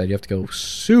dad said, you have to go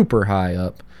super high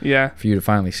up Yeah. for you to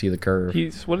finally see the curve.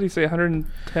 What did he say?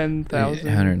 110,000.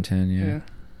 110, yeah.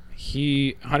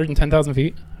 110,000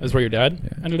 feet is where your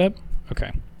dad ended up?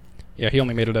 Okay. Yeah, he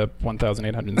only made it up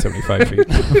 1,875 feet.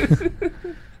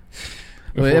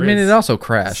 Well, I mean, it also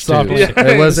crashed too. Stopped. Yeah.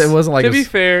 It wasn't like To be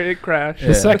fair, it crashed.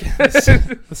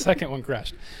 The second one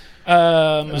crashed.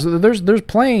 So there's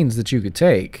planes that you could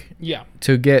take Yeah.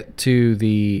 to get to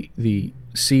the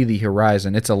see the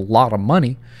horizon. It's a lot of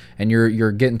money, and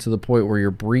you're getting to the point where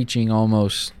you're breaching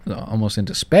almost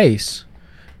into space.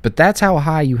 But that's how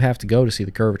high you have to go to see the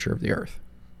curvature of the Earth.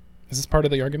 Is this part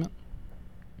of the argument?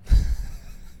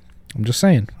 I'm just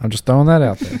saying. I'm just throwing that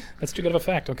out there. That's too good of a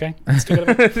fact, okay? That's too good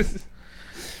of a fact.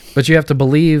 But you have to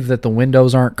believe that the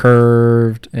windows aren't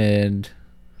curved, and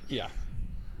Yeah.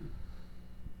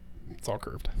 It's all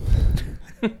curved.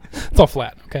 It's all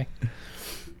flat, okay?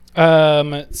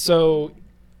 So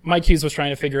Mike Hughes was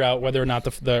trying to figure out whether or not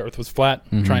the Earth was flat,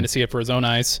 trying to see it for his own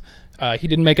eyes. He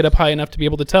didn't make it up high enough to be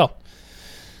able to tell.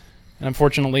 And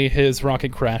unfortunately, his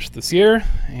rocket crashed this year,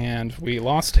 and we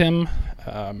lost him.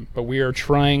 But we are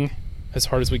trying as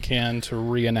hard as we can to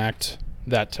reenact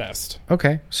that test.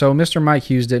 okay. So Mr. Mike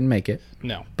Hughes didn't make it,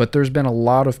 No. but there's been a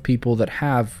lot of people that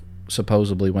have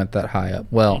supposedly went that high up.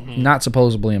 Well, not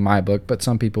supposedly in my book, but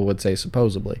some people would say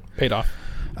supposedly. Paid off.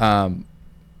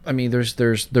 I mean,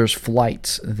 there's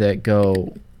flights that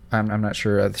go. I'm not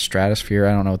sure the stratosphere.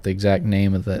 I don't know what the exact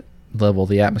name of that level of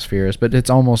the atmosphere is, but it's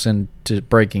almost into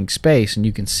breaking space, and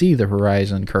you can see the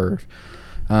horizon curve.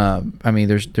 I mean,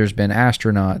 there's been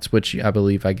astronauts, which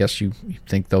I guess you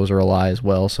think those are a lie as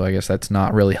well. So I guess that's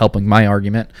not really helping my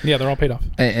argument. Yeah, they're all paid off.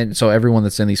 And so everyone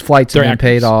that's in these flights have They're been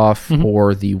paid actors. off,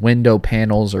 or the window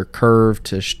panels are curved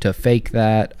to fake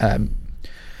that.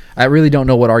 I really don't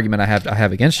know what argument I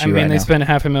have against you. I mean, right they now. spent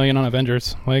 $500,000 on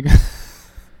Avengers. Like,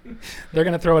 they're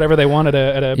going to throw whatever they want at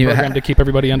a Yeah. program to keep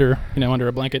everybody under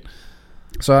a blanket.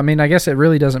 So I mean, I guess it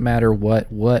really doesn't matter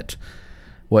what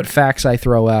facts I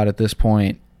throw out at this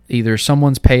point. Either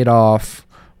someone's paid off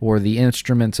or the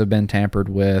instruments have been tampered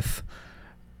with.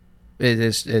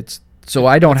 It's so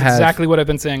I don't That's have exactly what I've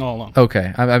been saying all along.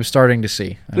 Okay, I'm starting to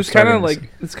see. This kind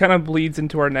of bleeds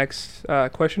into our next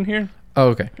question here. Oh,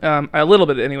 okay. A little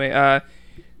bit anyway.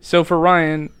 So for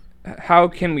Ryan, how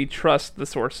can we trust the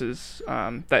sources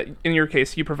that, in your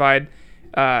case, you provide,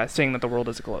 saying that the world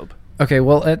is a globe? Okay,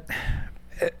 well,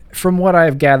 from what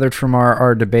I've gathered from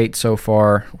our debate so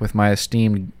far with my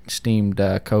esteemed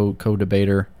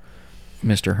co-debater,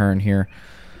 Mr. Hearn here,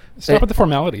 Stop with the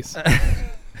formalities.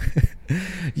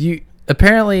 you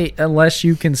apparently, unless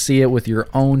you can see it with your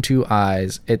own two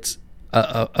eyes, it's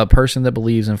a person that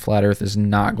believes in flat Earth is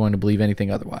not going to believe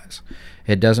anything otherwise.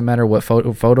 It doesn't matter what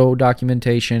photo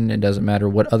documentation. It doesn't matter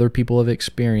what other people have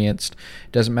experienced.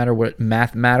 It doesn't matter what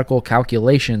mathematical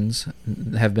calculations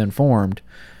have been formed.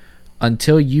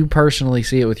 Until you personally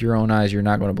see it with your own eyes, you're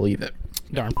not going to believe it.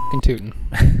 Darn f***ing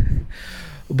tootin'.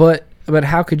 But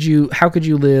how could you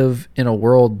live in a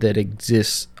world that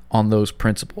exists on those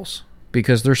principles?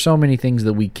 Because there's so many things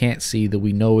that we can't see that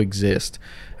we know exist.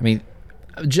 I mean,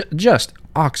 just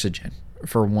oxygen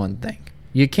for one thing.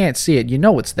 You can't see it. You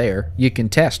know it's there. You can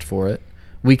test for it.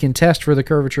 We can test for the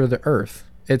curvature of the Earth.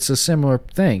 It's a similar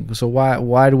thing. So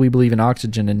why do we believe in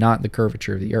oxygen and not the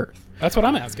curvature of the Earth? That's what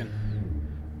I'm asking.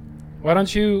 Why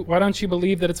don't you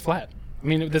believe that it's flat? I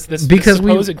mean, this Because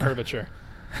supposed curvature.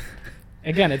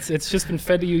 Again, it's just been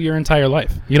fed to you your entire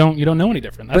life. You don't know any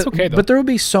different. That's okay though. But there will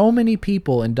be so many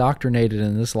people indoctrinated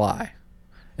in this lie,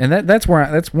 and that's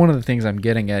one of the things I'm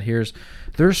getting at here is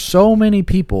there's so many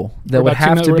people that would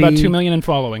have to we're be about 2 million and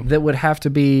following. that would have to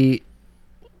be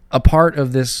a part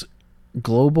of this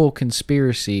global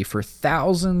conspiracy for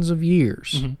thousands of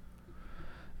years. Mm-hmm.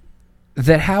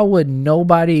 That how would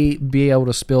nobody be able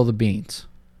to spill the beans?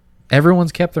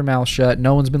 Everyone's kept their mouth shut.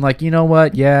 No one's been like, you know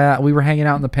what? Yeah, we were hanging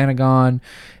out in the Pentagon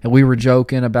and we were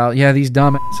joking about, yeah, these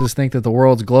dumbasses think that the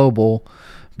world's global,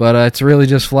 but it's really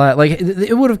just flat. Like,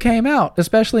 it would have came out,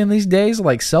 especially in these days,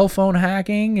 like cell phone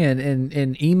hacking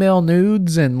and email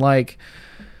nudes, and like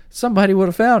somebody would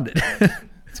have found it.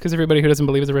 It's because everybody who doesn't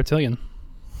believe is a reptilian.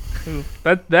 Ooh,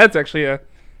 that's actually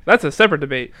that's a separate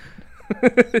debate.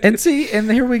 And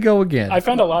here we go again. I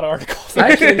found a lot of articles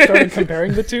that actually started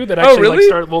comparing the two that actually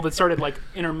really? that started like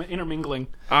intermingling.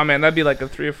 Oh man, that'd be like a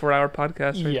 3 or 4 hour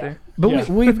podcast right there. But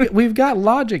Yeah. we've got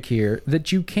logic here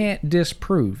that you can't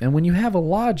disprove, and when you have a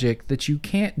logic that you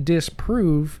can't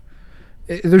disprove,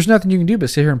 there's nothing you can do but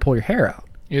sit here and pull your hair out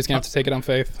You're just gonna have to take it on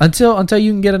faith. until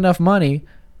you can get enough money.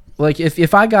 Like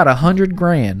if I got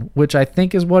 $100,000, which I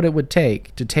think is what it would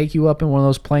take to take you up in one of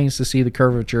those planes to see the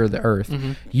curvature of the Earth,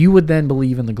 you would then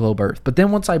believe in the globe Earth. But then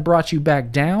once I brought you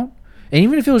back down, and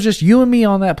even if it was just you and me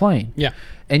on that plane, Yeah.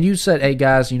 and you said, "Hey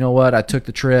guys, you know what? I took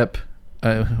the trip.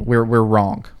 We're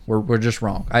wrong. We're just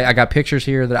wrong. I got pictures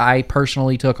here that I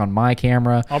personally took on my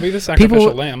camera. I'll be the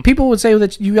sacrificial lamb. People would say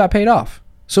that you got paid off,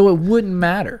 so it wouldn't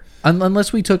matter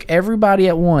unless we took everybody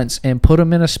at once and put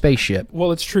them in a spaceship.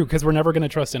 Well, it's true because we're never going to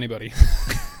trust anybody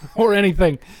or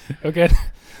anything. Okay,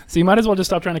 so you might as well just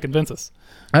stop trying to convince us.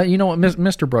 You know what,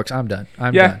 Mr. Brooks? I'm done.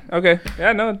 I'm Yeah. done. Okay.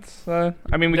 Yeah. No. It's. I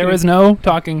mean, There is no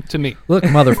talking to me. Look,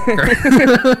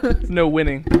 motherfucker. no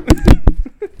winning.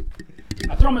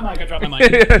 I throw my mic. I drop my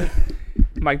mic.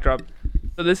 Mic drop.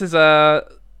 So this is a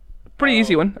pretty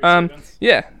easy one. resurgence.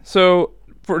 Yeah. So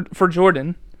for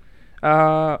Jordan,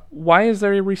 why is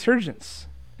there a resurgence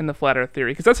in the flat Earth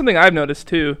theory? Because that's something I've noticed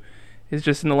too. Is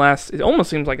just in the last. It almost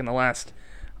seems like in the last.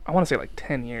 I want to say like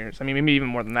 10 years. I mean, maybe even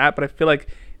more than that. But I feel like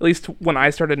at least when I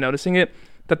started noticing it,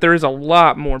 that there is a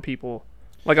lot more people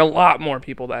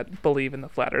that believe in the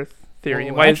flat Earth theory.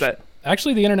 And why is that?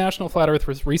 Actually, the International Flat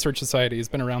Earth Research Society has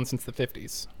been around since the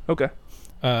 50s. Okay.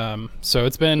 So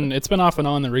it's been off and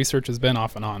on. The research has been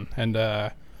off and on, and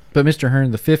But Mr.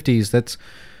 Hearn, the 50s, that's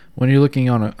when you're looking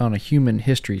on a human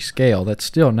history scale, that's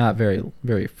still not very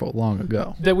long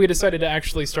ago. that we decided to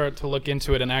actually start to look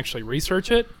into it and actually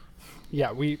research it.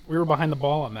 Yeah, we were behind the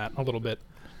ball on that a little bit,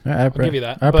 I'll give you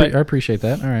that, I but- appreciate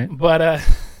that. All right. but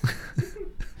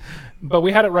but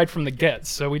we had it right from the get,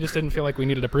 so we just didn't feel like we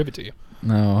needed to prove it to you.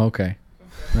 No, okay.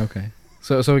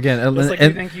 So again, It's like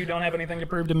you think you don't have anything to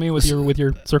prove to me with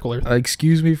your circle Earth.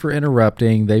 excuse me for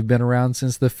interrupting. They've been around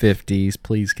since the 50s.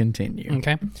 Please continue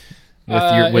Okay,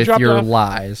 with it dropped your off.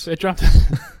 lies. It dropped.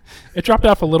 It dropped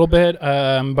off a little bit,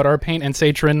 but our paint and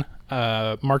patron,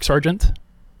 Mark Sargent.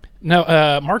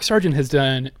 No, Mark Sargent has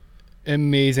done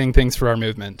amazing things for our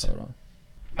movement.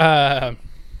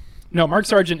 No, Mark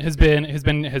Sargent has been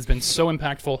so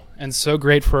impactful and so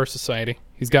great for our society.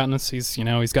 He's gotten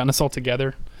us all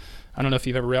together. I don't know if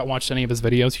you've ever watched any of his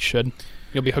videos. You should.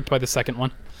 You'll be hooked by the second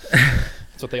one.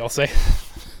 That's what they all say.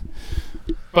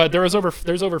 But there's over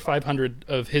 500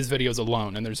 of his videos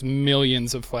alone, and there's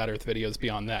millions of flat Earth videos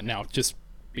beyond that now, just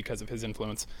because of his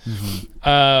influence.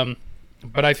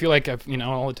 But I feel like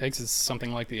all it takes is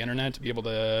something like the internet to be able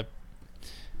to.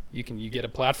 You get a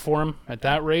platform at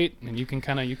that rate, and you can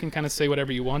kind of say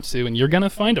whatever you want to, and you're gonna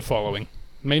find a following.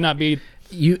 May not be.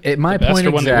 At my the best point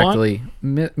or one they want. exactly,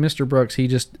 Mr. Brooks, he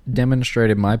just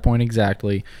demonstrated my point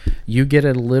exactly. You get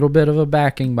a little bit of a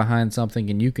backing behind something,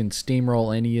 and you can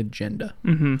steamroll any agenda.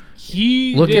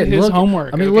 He did his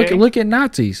homework. I mean, okay? look at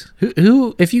Nazis.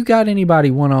 Who, if you got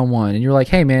anybody one-on-one, and you're like,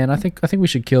 hey man, I think we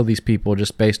should kill these people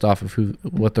just based off of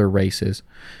what their race is.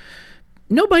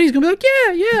 Nobody's gonna be like,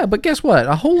 yeah. But guess what?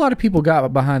 A whole lot of people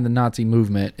got behind the Nazi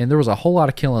movement, and there was a whole lot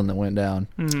of killing that went down.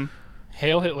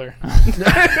 Hail Hitler.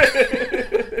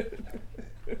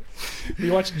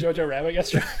 You watched Jojo Rabbit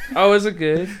yesterday? Oh, is it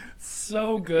good?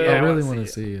 So good. I Yeah, I really wanna want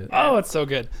to see it. Oh, it's so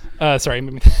good. Sorry.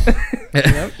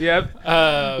 Yep.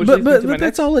 But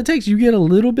that's all it takes. You get a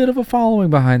little bit of a following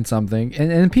behind something,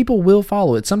 and people will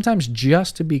follow it. Sometimes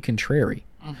just to be contrary.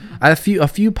 A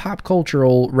few pop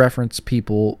cultural reference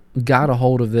people got a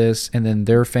hold of this, and then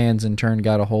their fans in turn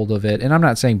got a hold of it. And I'm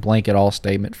not saying blanket all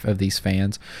statement of these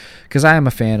fans, because I am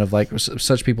a fan of like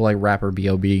such people like rapper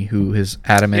B.O.B. who is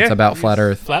adamant about flat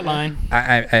Earth. Flatline.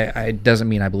 I doesn't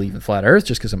mean I believe in flat Earth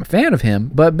just because I'm a fan of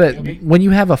him, but when you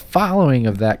have a following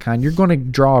of that kind, you're going to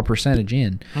draw a percentage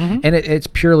in, and it's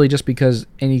purely just because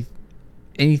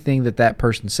anything that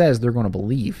person says, they're going to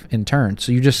believe in turn.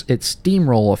 So it's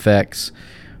steamroll effects.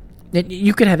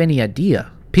 You could have any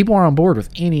idea. People are on board with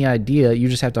any idea. You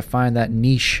just have to find that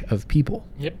niche of people.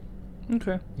 Yep.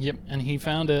 Okay. Yep. And he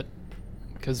found it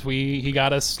because he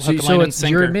got us So, hook, line, and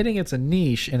sinker. you're admitting it's a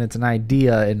niche and it's an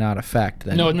idea and not a fact.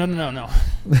 Then No.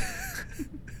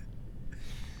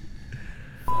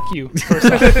 you.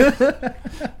 First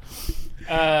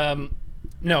off.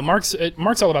 No, Mark's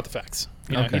all about the facts.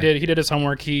 You know, Okay. he did his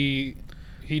homework. He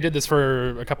did this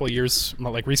for a couple of years,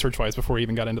 like research wise, before he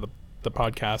even got into the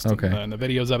podcast Okay. and the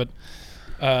videos of it.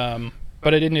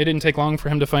 But it didn't take long for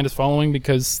him to find his following,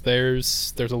 because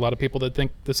there's a lot of people that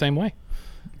think the same way.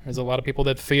 There's a lot of people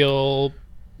that feel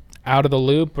out of the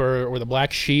loop or the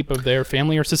black sheep of their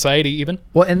family or society even.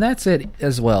 Well, and that's it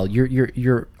as well.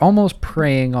 You're almost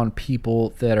preying on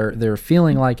people they're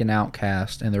feeling like an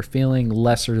outcast and they're feeling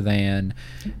lesser than,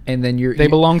 and then They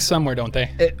belong somewhere, don't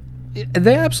they?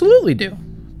 They absolutely do,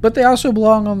 but they also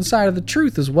belong on the side of the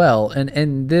truth as well.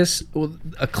 And this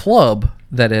a club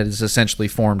that is essentially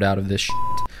formed out of this shit.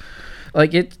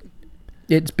 Like it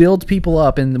builds people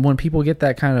up, and when people get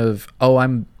that kind of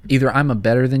I'm a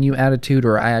better than you attitude,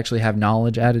 or I actually have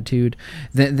knowledge attitude,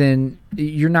 then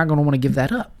you're not going to want to give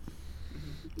that up.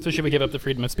 So should we give up the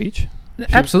freedom of speech?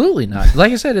 Absolutely not.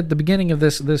 Like I said at the beginning of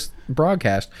this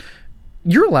broadcast,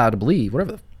 you're allowed to believe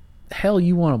whatever the hell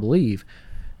you want to believe.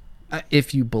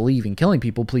 If you believe in killing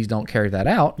people, please don't carry that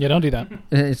out. Yeah, don't do that.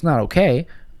 It's not okay.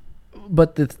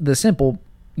 But the simple,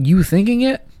 you thinking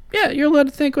it, yeah, you're allowed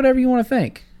to think whatever you want to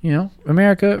think. You know,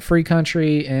 America, free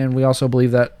country, and we also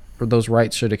believe that those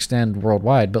rights should extend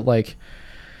worldwide. But like,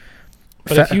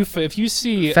 But if you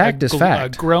see fact is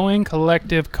fact. a growing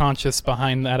collective conscious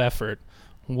behind that effort,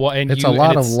 it's a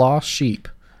lot of lost sheep.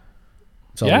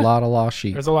 It's a lot of lost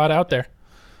sheep. There's a lot out there.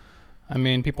 I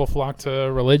mean, people flock to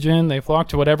religion. They flock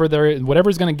to whatever's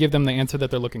going to give them the answer that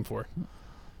they're looking for.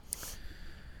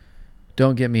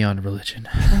 Don't get me on religion.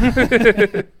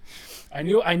 I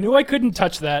knew I couldn't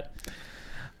touch that.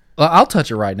 Well, I'll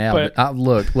touch it right now. But- But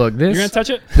look, this. You're going to touch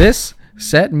it? This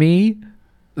set me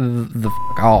the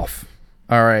f- off.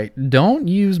 All right, don't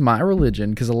use my religion,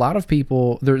 because a lot of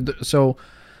people. So,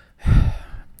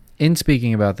 in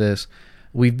speaking about this,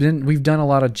 we've done a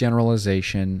lot of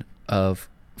generalization of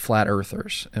flat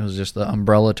earthers. It was just the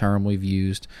umbrella term we've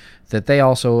used that they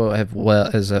also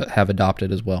have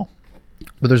adopted as well.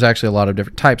 But there's actually a lot of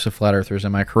different types of flat earthers.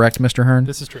 Am I correct, Mr. Hearn?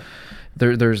 This is true.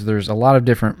 There's a lot of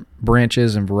different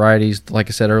branches and varieties. Like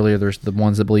I said earlier, there's the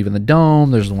ones that believe in the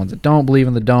dome. There's the ones that don't believe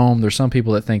in the dome. There's some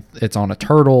people that think it's on a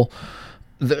turtle.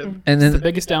 And It's then the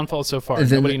biggest downfall so far.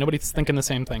 Nobody's thinking the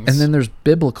same things. and then there's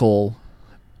biblical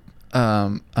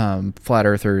flat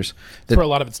earthers that's where a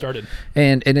lot of it started.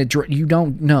 and you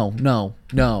don't no.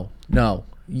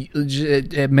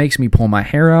 It makes me pull my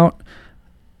hair out.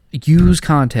 Use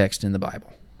context in the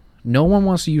Bible. No one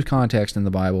wants to use context in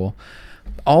the Bible.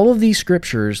 All of these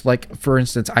scriptures, like for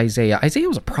instance Isaiah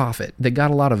was a prophet that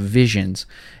got a lot of visions,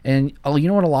 and you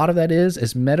know what a lot of that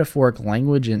is metaphoric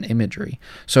language and imagery.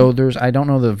 So I don't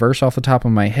know the verse off the top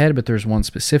of my head, but there's one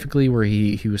specifically where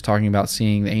he was talking about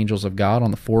seeing the angels of God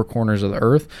on the four corners of the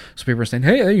earth. So people are saying,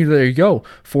 hey, there you go,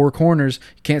 four corners.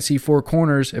 You can't see four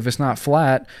corners if it's not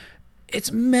flat.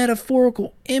 It's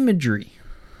metaphorical imagery.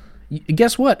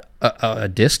 Guess what? A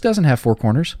disc doesn't have four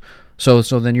corners. So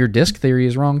then your disc theory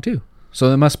is wrong too. So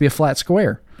there must be a flat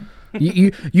square.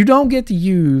 You don't get to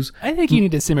use. I think you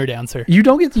need to simmer down, sir. You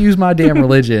don't get to use my damn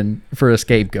religion for a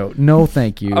scapegoat. No,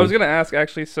 thank you. I was gonna ask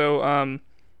actually. So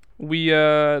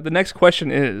the next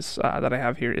question is that I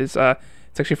have here is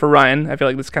it's actually for Ryan. I feel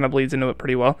like this kind of bleeds into it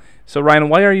pretty well. So Ryan,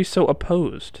 why are you so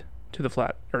opposed to the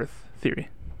flat Earth theory?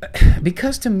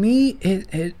 Because to me,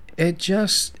 it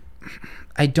just,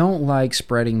 I don't like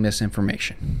spreading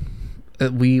misinformation.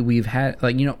 We've had,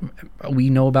 like, you know, we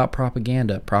know about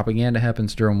propaganda. Propaganda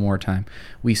happens during wartime.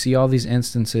 We see all these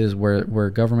instances where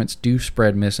governments do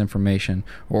spread misinformation,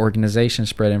 or organizations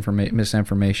spread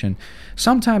misinformation.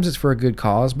 Sometimes it's for a good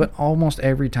cause, but almost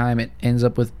every time it ends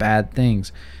up with bad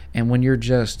things. And when you're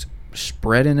just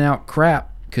spreading out crap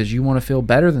because you want to feel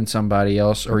better than somebody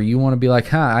else, or you want to be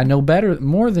like, I know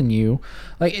more than you,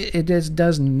 like it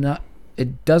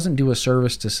doesn't do a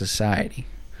service to society.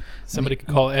 Somebody could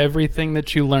call everything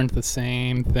that you learned the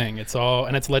same thing. It's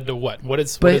led to what? What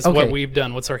is what we've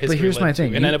done? What's our history? But here's led my to?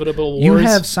 thing: Inevitable wars. You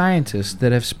have scientists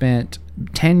that have spent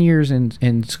 10 years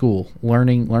in school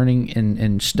learning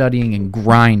and studying and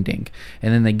grinding,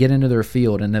 and then they get into their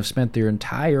field and they've spent their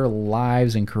entire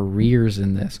lives and careers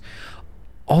in this.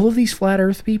 All of these flat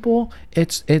Earth people,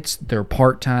 it's their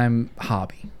part-time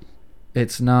hobby.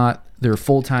 It's not their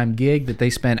full-time gig that they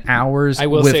spend hours. I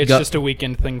will say it's just a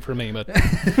weekend thing for me, but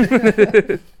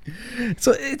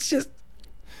so it's just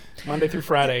Monday through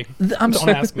Friday. Don't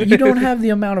ask me. You don't have the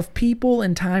amount of people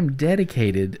and time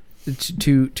dedicated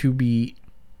to be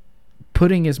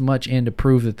putting as much in to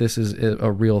prove that this is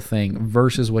a real thing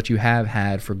versus what you have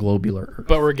had for globular Earth.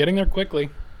 But we're getting there quickly.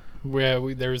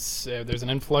 There's an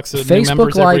influx of new Facebook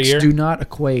members every likes year. do not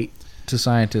equate to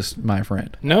scientists, my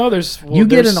friend. No, there's You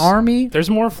get an army. There's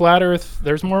more flat Earth.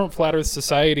 There's more flat Earth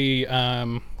Society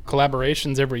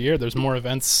collaborations every year. There's more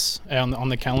events on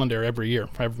the calendar every year.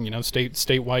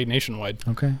 Statewide, nationwide.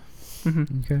 Okay.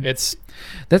 Okay.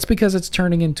 That's because it's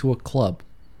turning into a club,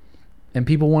 and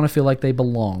people want to feel like they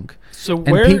belong. So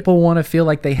and people want to feel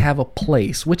like they have a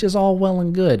place, which is all well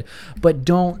and good, but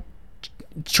don't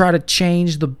try to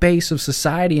change the base of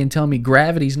society and tell me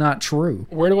gravity's not true.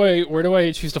 Where do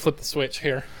I choose to flip the switch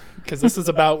here? Because this is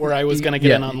about where I was going to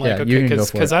get in on,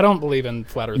 because I don't believe in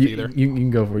flat Earth either. You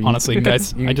can go for it. Honestly,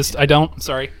 guys, I don't.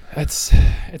 Sorry, it's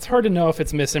hard to know if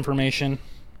it's misinformation.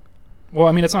 Well,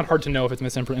 I mean, it's not hard to know if it's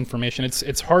misinformation.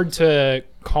 It's hard to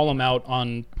call them out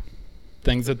on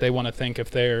things that they want to think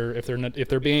if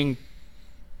they're being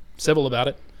civil about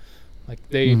it. Like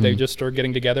they just are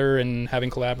getting together and having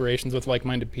collaborations with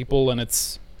like-minded people, and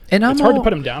it's hard to put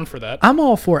them down for that. I'm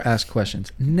all for ask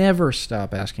questions. Never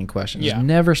stop asking questions. Yeah.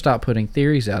 Never stop putting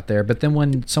theories out there. But then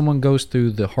when someone goes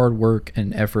through the hard work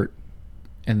and effort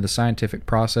and the scientific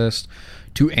process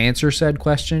to answer said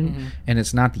question, and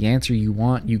it's not the answer you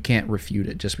want, you can't refute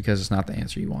it just because it's not the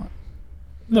answer you want.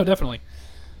 No, definitely.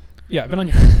 Yeah, I've been on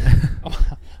your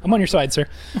I'm on your side, sir.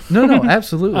 No,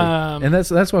 absolutely. And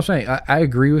that's what I'm saying. I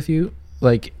agree with you.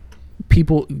 Like,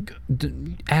 people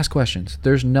ask questions.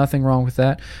 There's nothing wrong with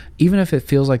that. Even if it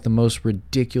feels like the most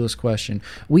ridiculous question.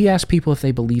 We ask people if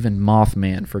they believe in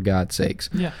Mothman, for God's sakes.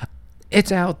 Yeah.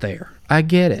 It's out there. I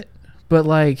get it. But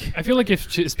like, I feel like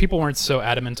if people weren't so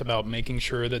adamant about making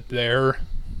sure that their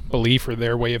belief or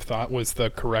their way of thought was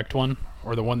the correct one,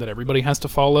 or the one that everybody has to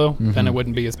follow, then it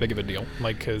wouldn't be as big of a deal.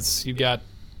 Like, because you've got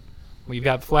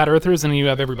flat earthers and you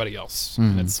have everybody else.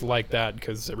 And it's like that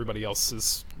because everybody else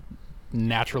is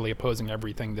naturally opposing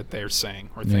everything that they're saying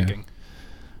or thinking.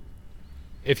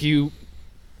 If you,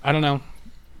 I don't know,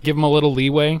 give them a little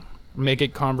leeway, make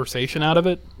it conversation out of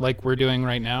it, like we're doing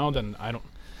right now, then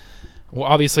well,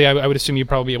 obviously, I would assume you'd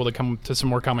probably be able to come to some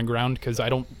more common ground because I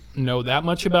don't know that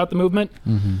much about the movement.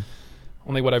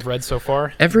 Only what I've read so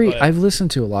far. I've listened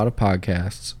to a lot of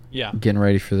podcasts. Yeah. Getting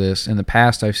ready for this. In the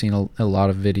past, I've seen a lot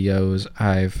of videos.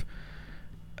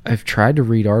 I've tried to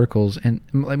read articles, and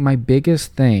like my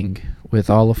biggest thing with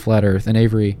all of Flat Earth, and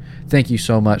Avery, thank you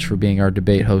so much for being our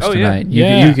debate host tonight.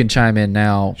 You can chime in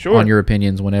now on your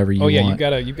opinions whenever you want. Oh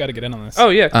yeah, you've got to get in on this. Oh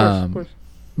yeah, of course.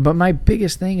 But my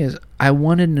biggest thing is I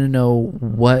wanted to know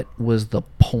what was the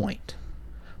point.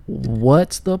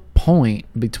 What's the point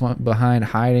behind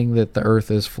hiding that the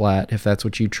Earth is flat, if that's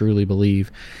what you truly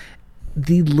believe?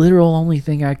 The literal only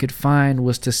thing I could find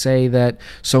was to say that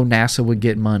so NASA would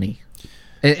get money.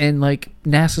 And like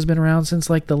NASA's been around since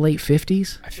like the late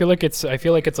 50s. I feel like it's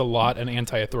a lot an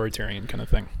anti-authoritarian kind of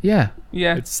thing. Yeah.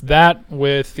 It's that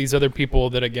with these other people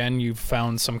that again you've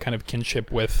found some kind of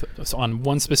kinship with on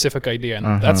one specific idea,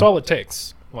 and that's all it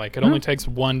takes. Like it only takes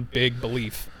one big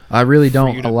belief. I really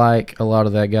don't like a lot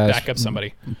of that guy's back up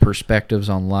somebody perspectives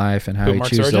on life and how he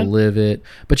chooses to Sargent? live it.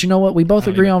 But you know what? We both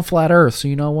agree on flat Earth, so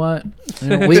you know what?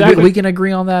 We can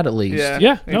agree on that at least.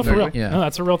 Yeah, no, for real. Yeah. No,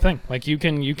 that's a real thing. Like you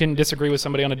can disagree with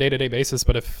somebody on a day-to-day basis,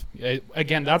 but if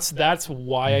again, that's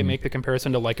why I make the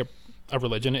comparison to like a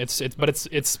religion. It's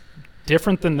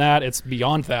different than that. It's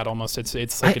beyond that almost.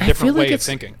 It's like a different way of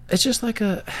thinking. It's just like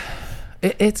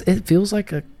it feels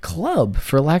like a club,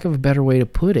 for lack of a better way to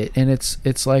put it, and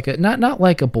it's like a not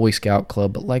like a Boy Scout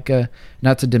club, but like a,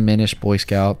 not to diminish Boy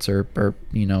Scouts or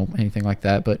anything like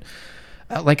that, but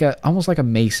like almost like a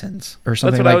Masons or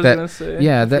something like that. That's what I was gonna say.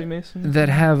 Yeah, that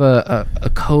have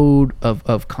a code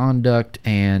of conduct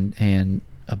and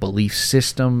a belief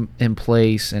system in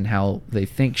place and how they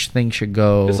think things should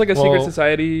go. Just like a secret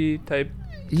society type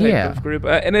of group,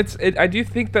 and I do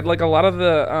think that like a lot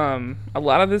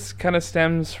of this kind of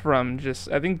stems from just,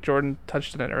 I think Jordan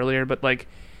touched on it earlier, but like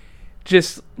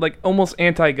just like almost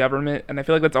anti-government, and I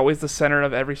feel like that's always the center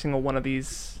of every single one of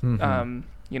these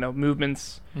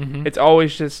movements. It's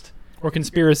always just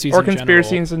conspiracies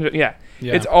yeah.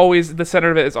 It's always the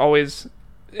center of it is always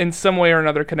in some way or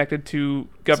another connected to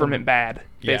government bad,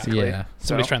 basically. Yeah.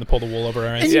 Somebody's trying to pull the wool over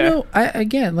our eyes. And you know,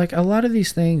 again, like a lot of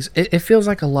these things, it feels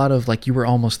like a lot of like you were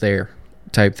almost there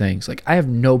type things. Like I have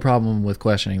no problem with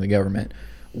questioning the government.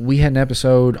 We had an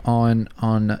episode on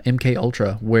MK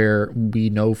Ultra where we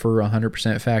know for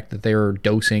 100% fact that they are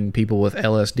dosing people with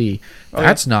LSD.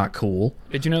 That's not cool.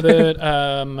 Did you know that?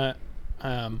 Oh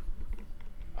God,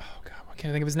 I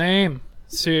can't think of his name.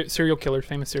 Serial killer,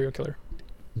 famous serial killer.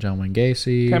 John Wayne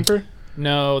Gacy. Kemper?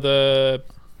 No, the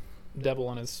devil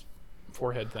on his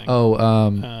forehead thing.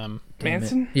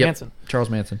 Manson? Yep. Manson. Charles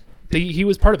Manson. He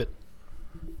was part of it.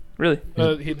 Really? He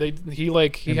had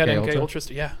MK MK Ultra? Ultra.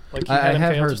 Yeah, like he I had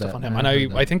have MK heard Ultra stuff that. on him, I and have heard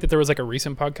that. I think that there was like a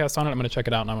recent podcast on it. I'm going to check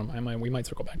it out, and we might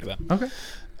circle back to that. Okay.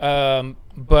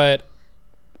 But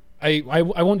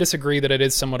I won't disagree that it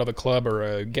is somewhat of a club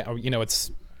or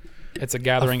it's a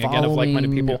gathering again of like-minded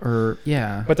people.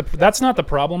 But that's not the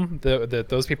problem. That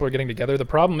those people are getting together. The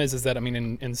problem is that I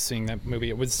mean, in seeing that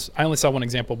movie, I only saw one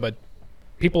example, but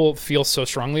people feel so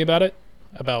strongly about it,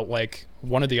 about like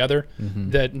one or the other,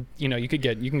 that you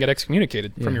can get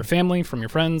excommunicated from your family, from your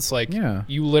friends. Like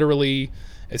you literally,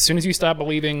 as soon as you stop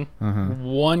believing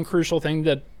one crucial thing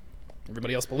that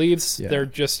everybody else believes,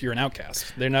 you're an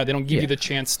outcast. They don't give you the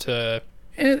chance to.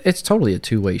 It's totally a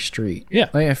two-way street. Yeah.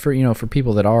 Like for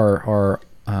people that are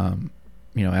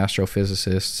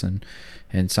astrophysicists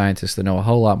and scientists that know a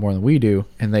whole lot more than we do,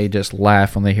 and they just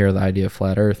laugh when they hear the idea of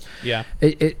flat Earth. Yeah.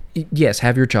 Yes,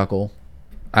 have your chuckle.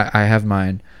 I have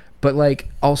mine. But like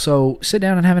also sit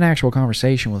down and have an actual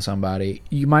conversation with somebody.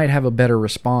 You might have a better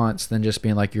response than just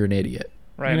being like, you're an idiot.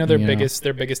 Right.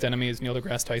 Their biggest enemy is Neil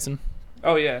deGrasse Tyson.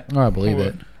 Oh yeah. Oh, I believe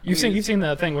it. You've seen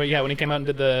the thing where when he came out and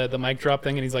did the mic drop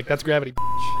thing, and he's like, "That's gravity."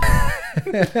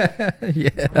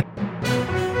 Yeah.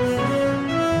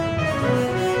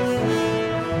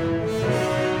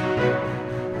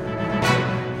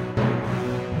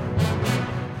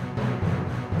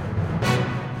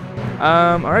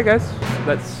 All right, guys.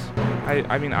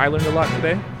 I mean, I learned a lot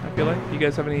today. I feel like. You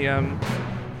guys have any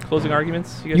closing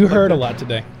arguments? You heard a lot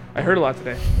today. I heard a lot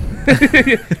today.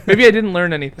 Maybe I didn't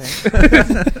learn anything.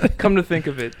 Come to think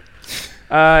of it.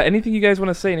 Anything you guys want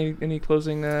to say? Any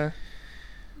closing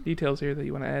details here that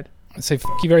you want to add? I'd say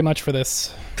thank you very much for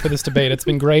this debate. It's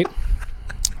been great.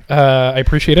 I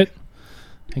appreciate it.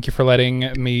 Thank you for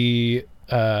letting me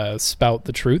spout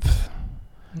the truth.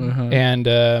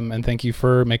 And thank you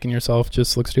for making yourself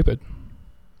just look stupid.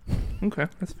 Okay,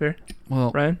 that's fair.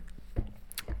 Well, Ryan?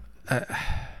 I'm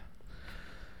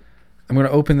going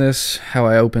to open this how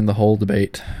I opened the whole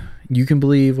debate. You can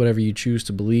believe whatever you choose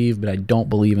to believe, but I don't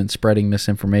believe in spreading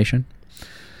misinformation.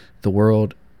 The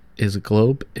world is a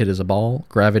globe. It is a ball.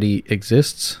 Gravity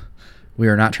exists. We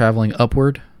are not traveling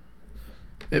upward.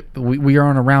 We are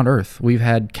on a round Earth. We've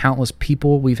had countless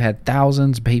people. We've had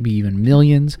thousands, maybe even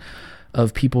millions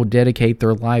of people dedicate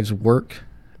their lives' work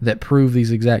that prove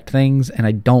these exact things, and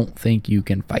I don't think you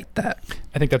can fight that.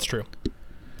 I think that's true.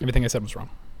 Everything I said was wrong.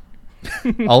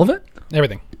 All of it?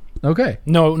 Everything. Okay.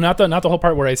 No, not the whole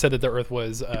part where I said that the Earth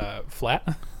was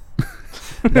flat.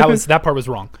 That part was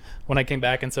wrong. When I came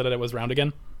back and said that it was round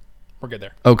again, we're good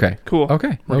there. Okay. Cool.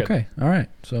 Okay. We're Okay. All right.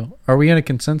 So, are we in a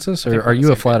consensus, or think we're are on the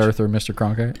you a same flat page. earther, Mr.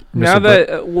 Cronkite? Now Mr.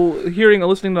 that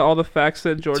listening to all the facts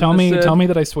that Jordan Tell has said, me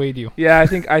that I swayed you. Yeah,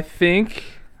 I think.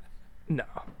 No,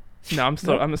 I'm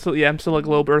still a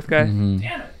globe Earth guy.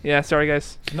 Mhm. Yeah, sorry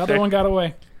guys. Another one got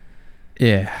away.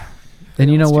 Yeah. And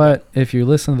you know That's too what? If you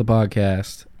listen to the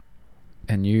podcast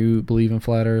and you believe in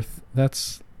flat Earth,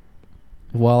 that's,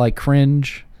 while I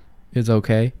cringe, is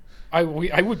okay. I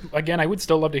would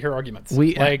still love to hear arguments.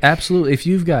 Absolutely. If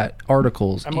you've got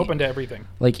articles, I'm open to everything.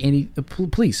 like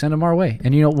please send them our way,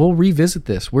 and we'll revisit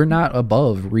this. We're not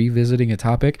above revisiting a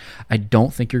topic. I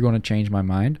don't think you're going to change my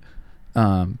mind,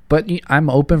 but I'm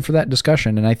open for that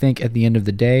discussion. And I think at the end of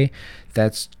the day,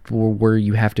 that's where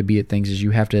you have to be at things. Is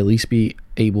you have to at least be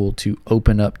able to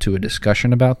open up to a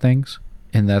discussion about things,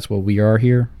 and that's what we are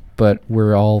here. But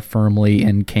we're all firmly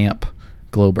in camp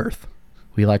Globe Earth.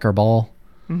 We like our ball.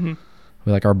 Mm-hmm.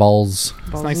 We like our balls.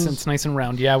 It's nice and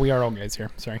round. Yeah, we are all guys here.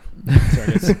 Sorry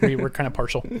guys. We're kind of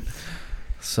partial.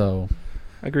 So,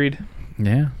 Agreed.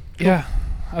 yeah. Yeah.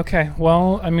 Okay.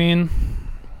 Well, I mean,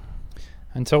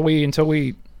 until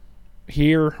we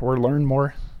hear or learn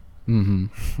more Mm-hmm.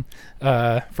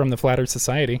 from the Flat Earth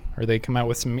Society, or they come out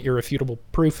with some irrefutable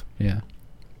proof, Yeah.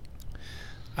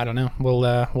 I don't know. We'll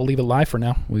leave it live for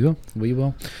now. We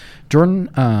will. Jordan,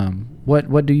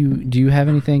 what do you have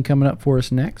anything coming up for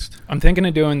us next? I'm thinking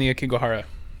of doing the Akigahara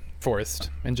Forest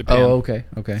in Japan. Oh, okay.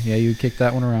 Yeah, you kicked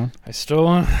that one around. I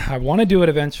want to do it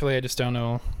eventually. I just don't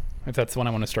know if that's the one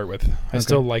I want to start with. I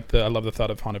love the thought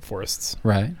of haunted forests.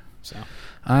 Right. So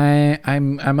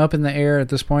I'm up in the air at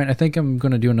this point. I think I'm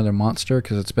going to do another monster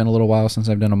because it's been a little while since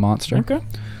I've done a monster. Okay.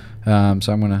 So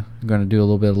I'm gonna do a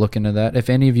little bit of look into that. If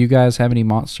any of you guys have any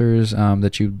monsters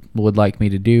that you would like me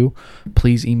to do,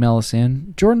 please email us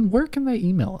in. Jordan, where can they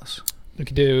email us? We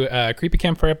could do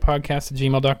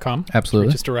creepycampfirepodcast@gmail.com. Absolutely.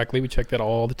 Reach us directly. We check that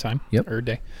all the time. Yep. Every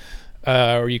day.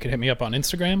 Or you can hit me up on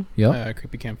Instagram. Yep.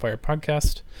 Creepy Campfire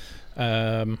Podcast.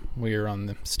 We are on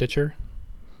the Stitcher.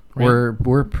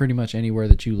 We're pretty much anywhere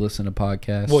that you listen to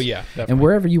podcasts. Well, yeah, definitely. And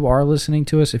wherever you are listening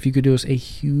to us, if you could do us a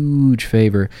huge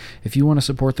favor, if you want to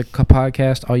support the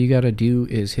podcast, all you got to do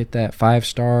is hit that 5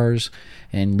 stars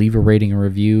and leave a rating and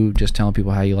review, just telling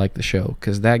people how you like the show,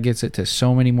 because that gets it to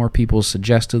so many more people's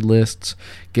suggested lists,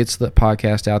 gets the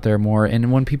podcast out there more.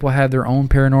 And when people have their own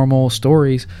paranormal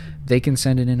stories, they can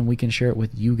send it in and we can share it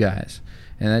with you guys.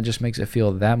 And that just makes it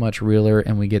feel that much realer,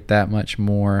 and we get that much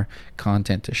more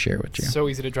content to share with you. So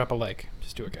easy to drop a like.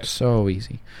 Just do it, guys. So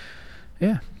easy.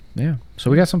 Yeah. So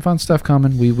we got some fun stuff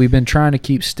coming. We've been trying to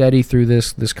keep steady through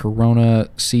this Corona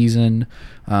season,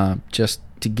 just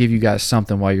to give you guys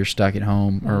something while you're stuck at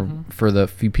home, or for the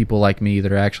few people like me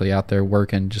that are actually out there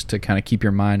working, just to kind of keep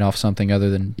your mind off something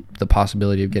other than the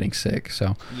possibility of getting sick.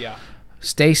 So yeah.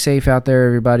 Stay safe out there,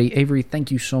 everybody. Avery, thank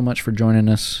you so much for joining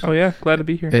us. Oh, yeah. Glad to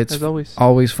be here, It's as always.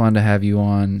 always fun to have you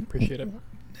on. Appreciate it.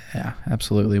 Yeah,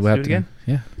 absolutely. Let's do it again.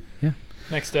 Yeah.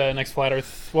 Next Flat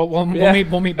Earth. We'll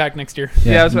meet back next year.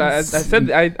 Yeah, I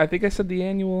think I said the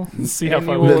annual. See how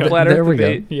far annual we go. Flat Earth There we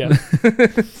go. debate.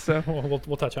 Yeah. So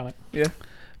We'll touch on it. yeah.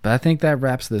 But I think that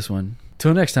wraps this one.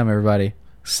 Till next time, everybody.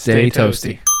 Stay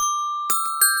toasty.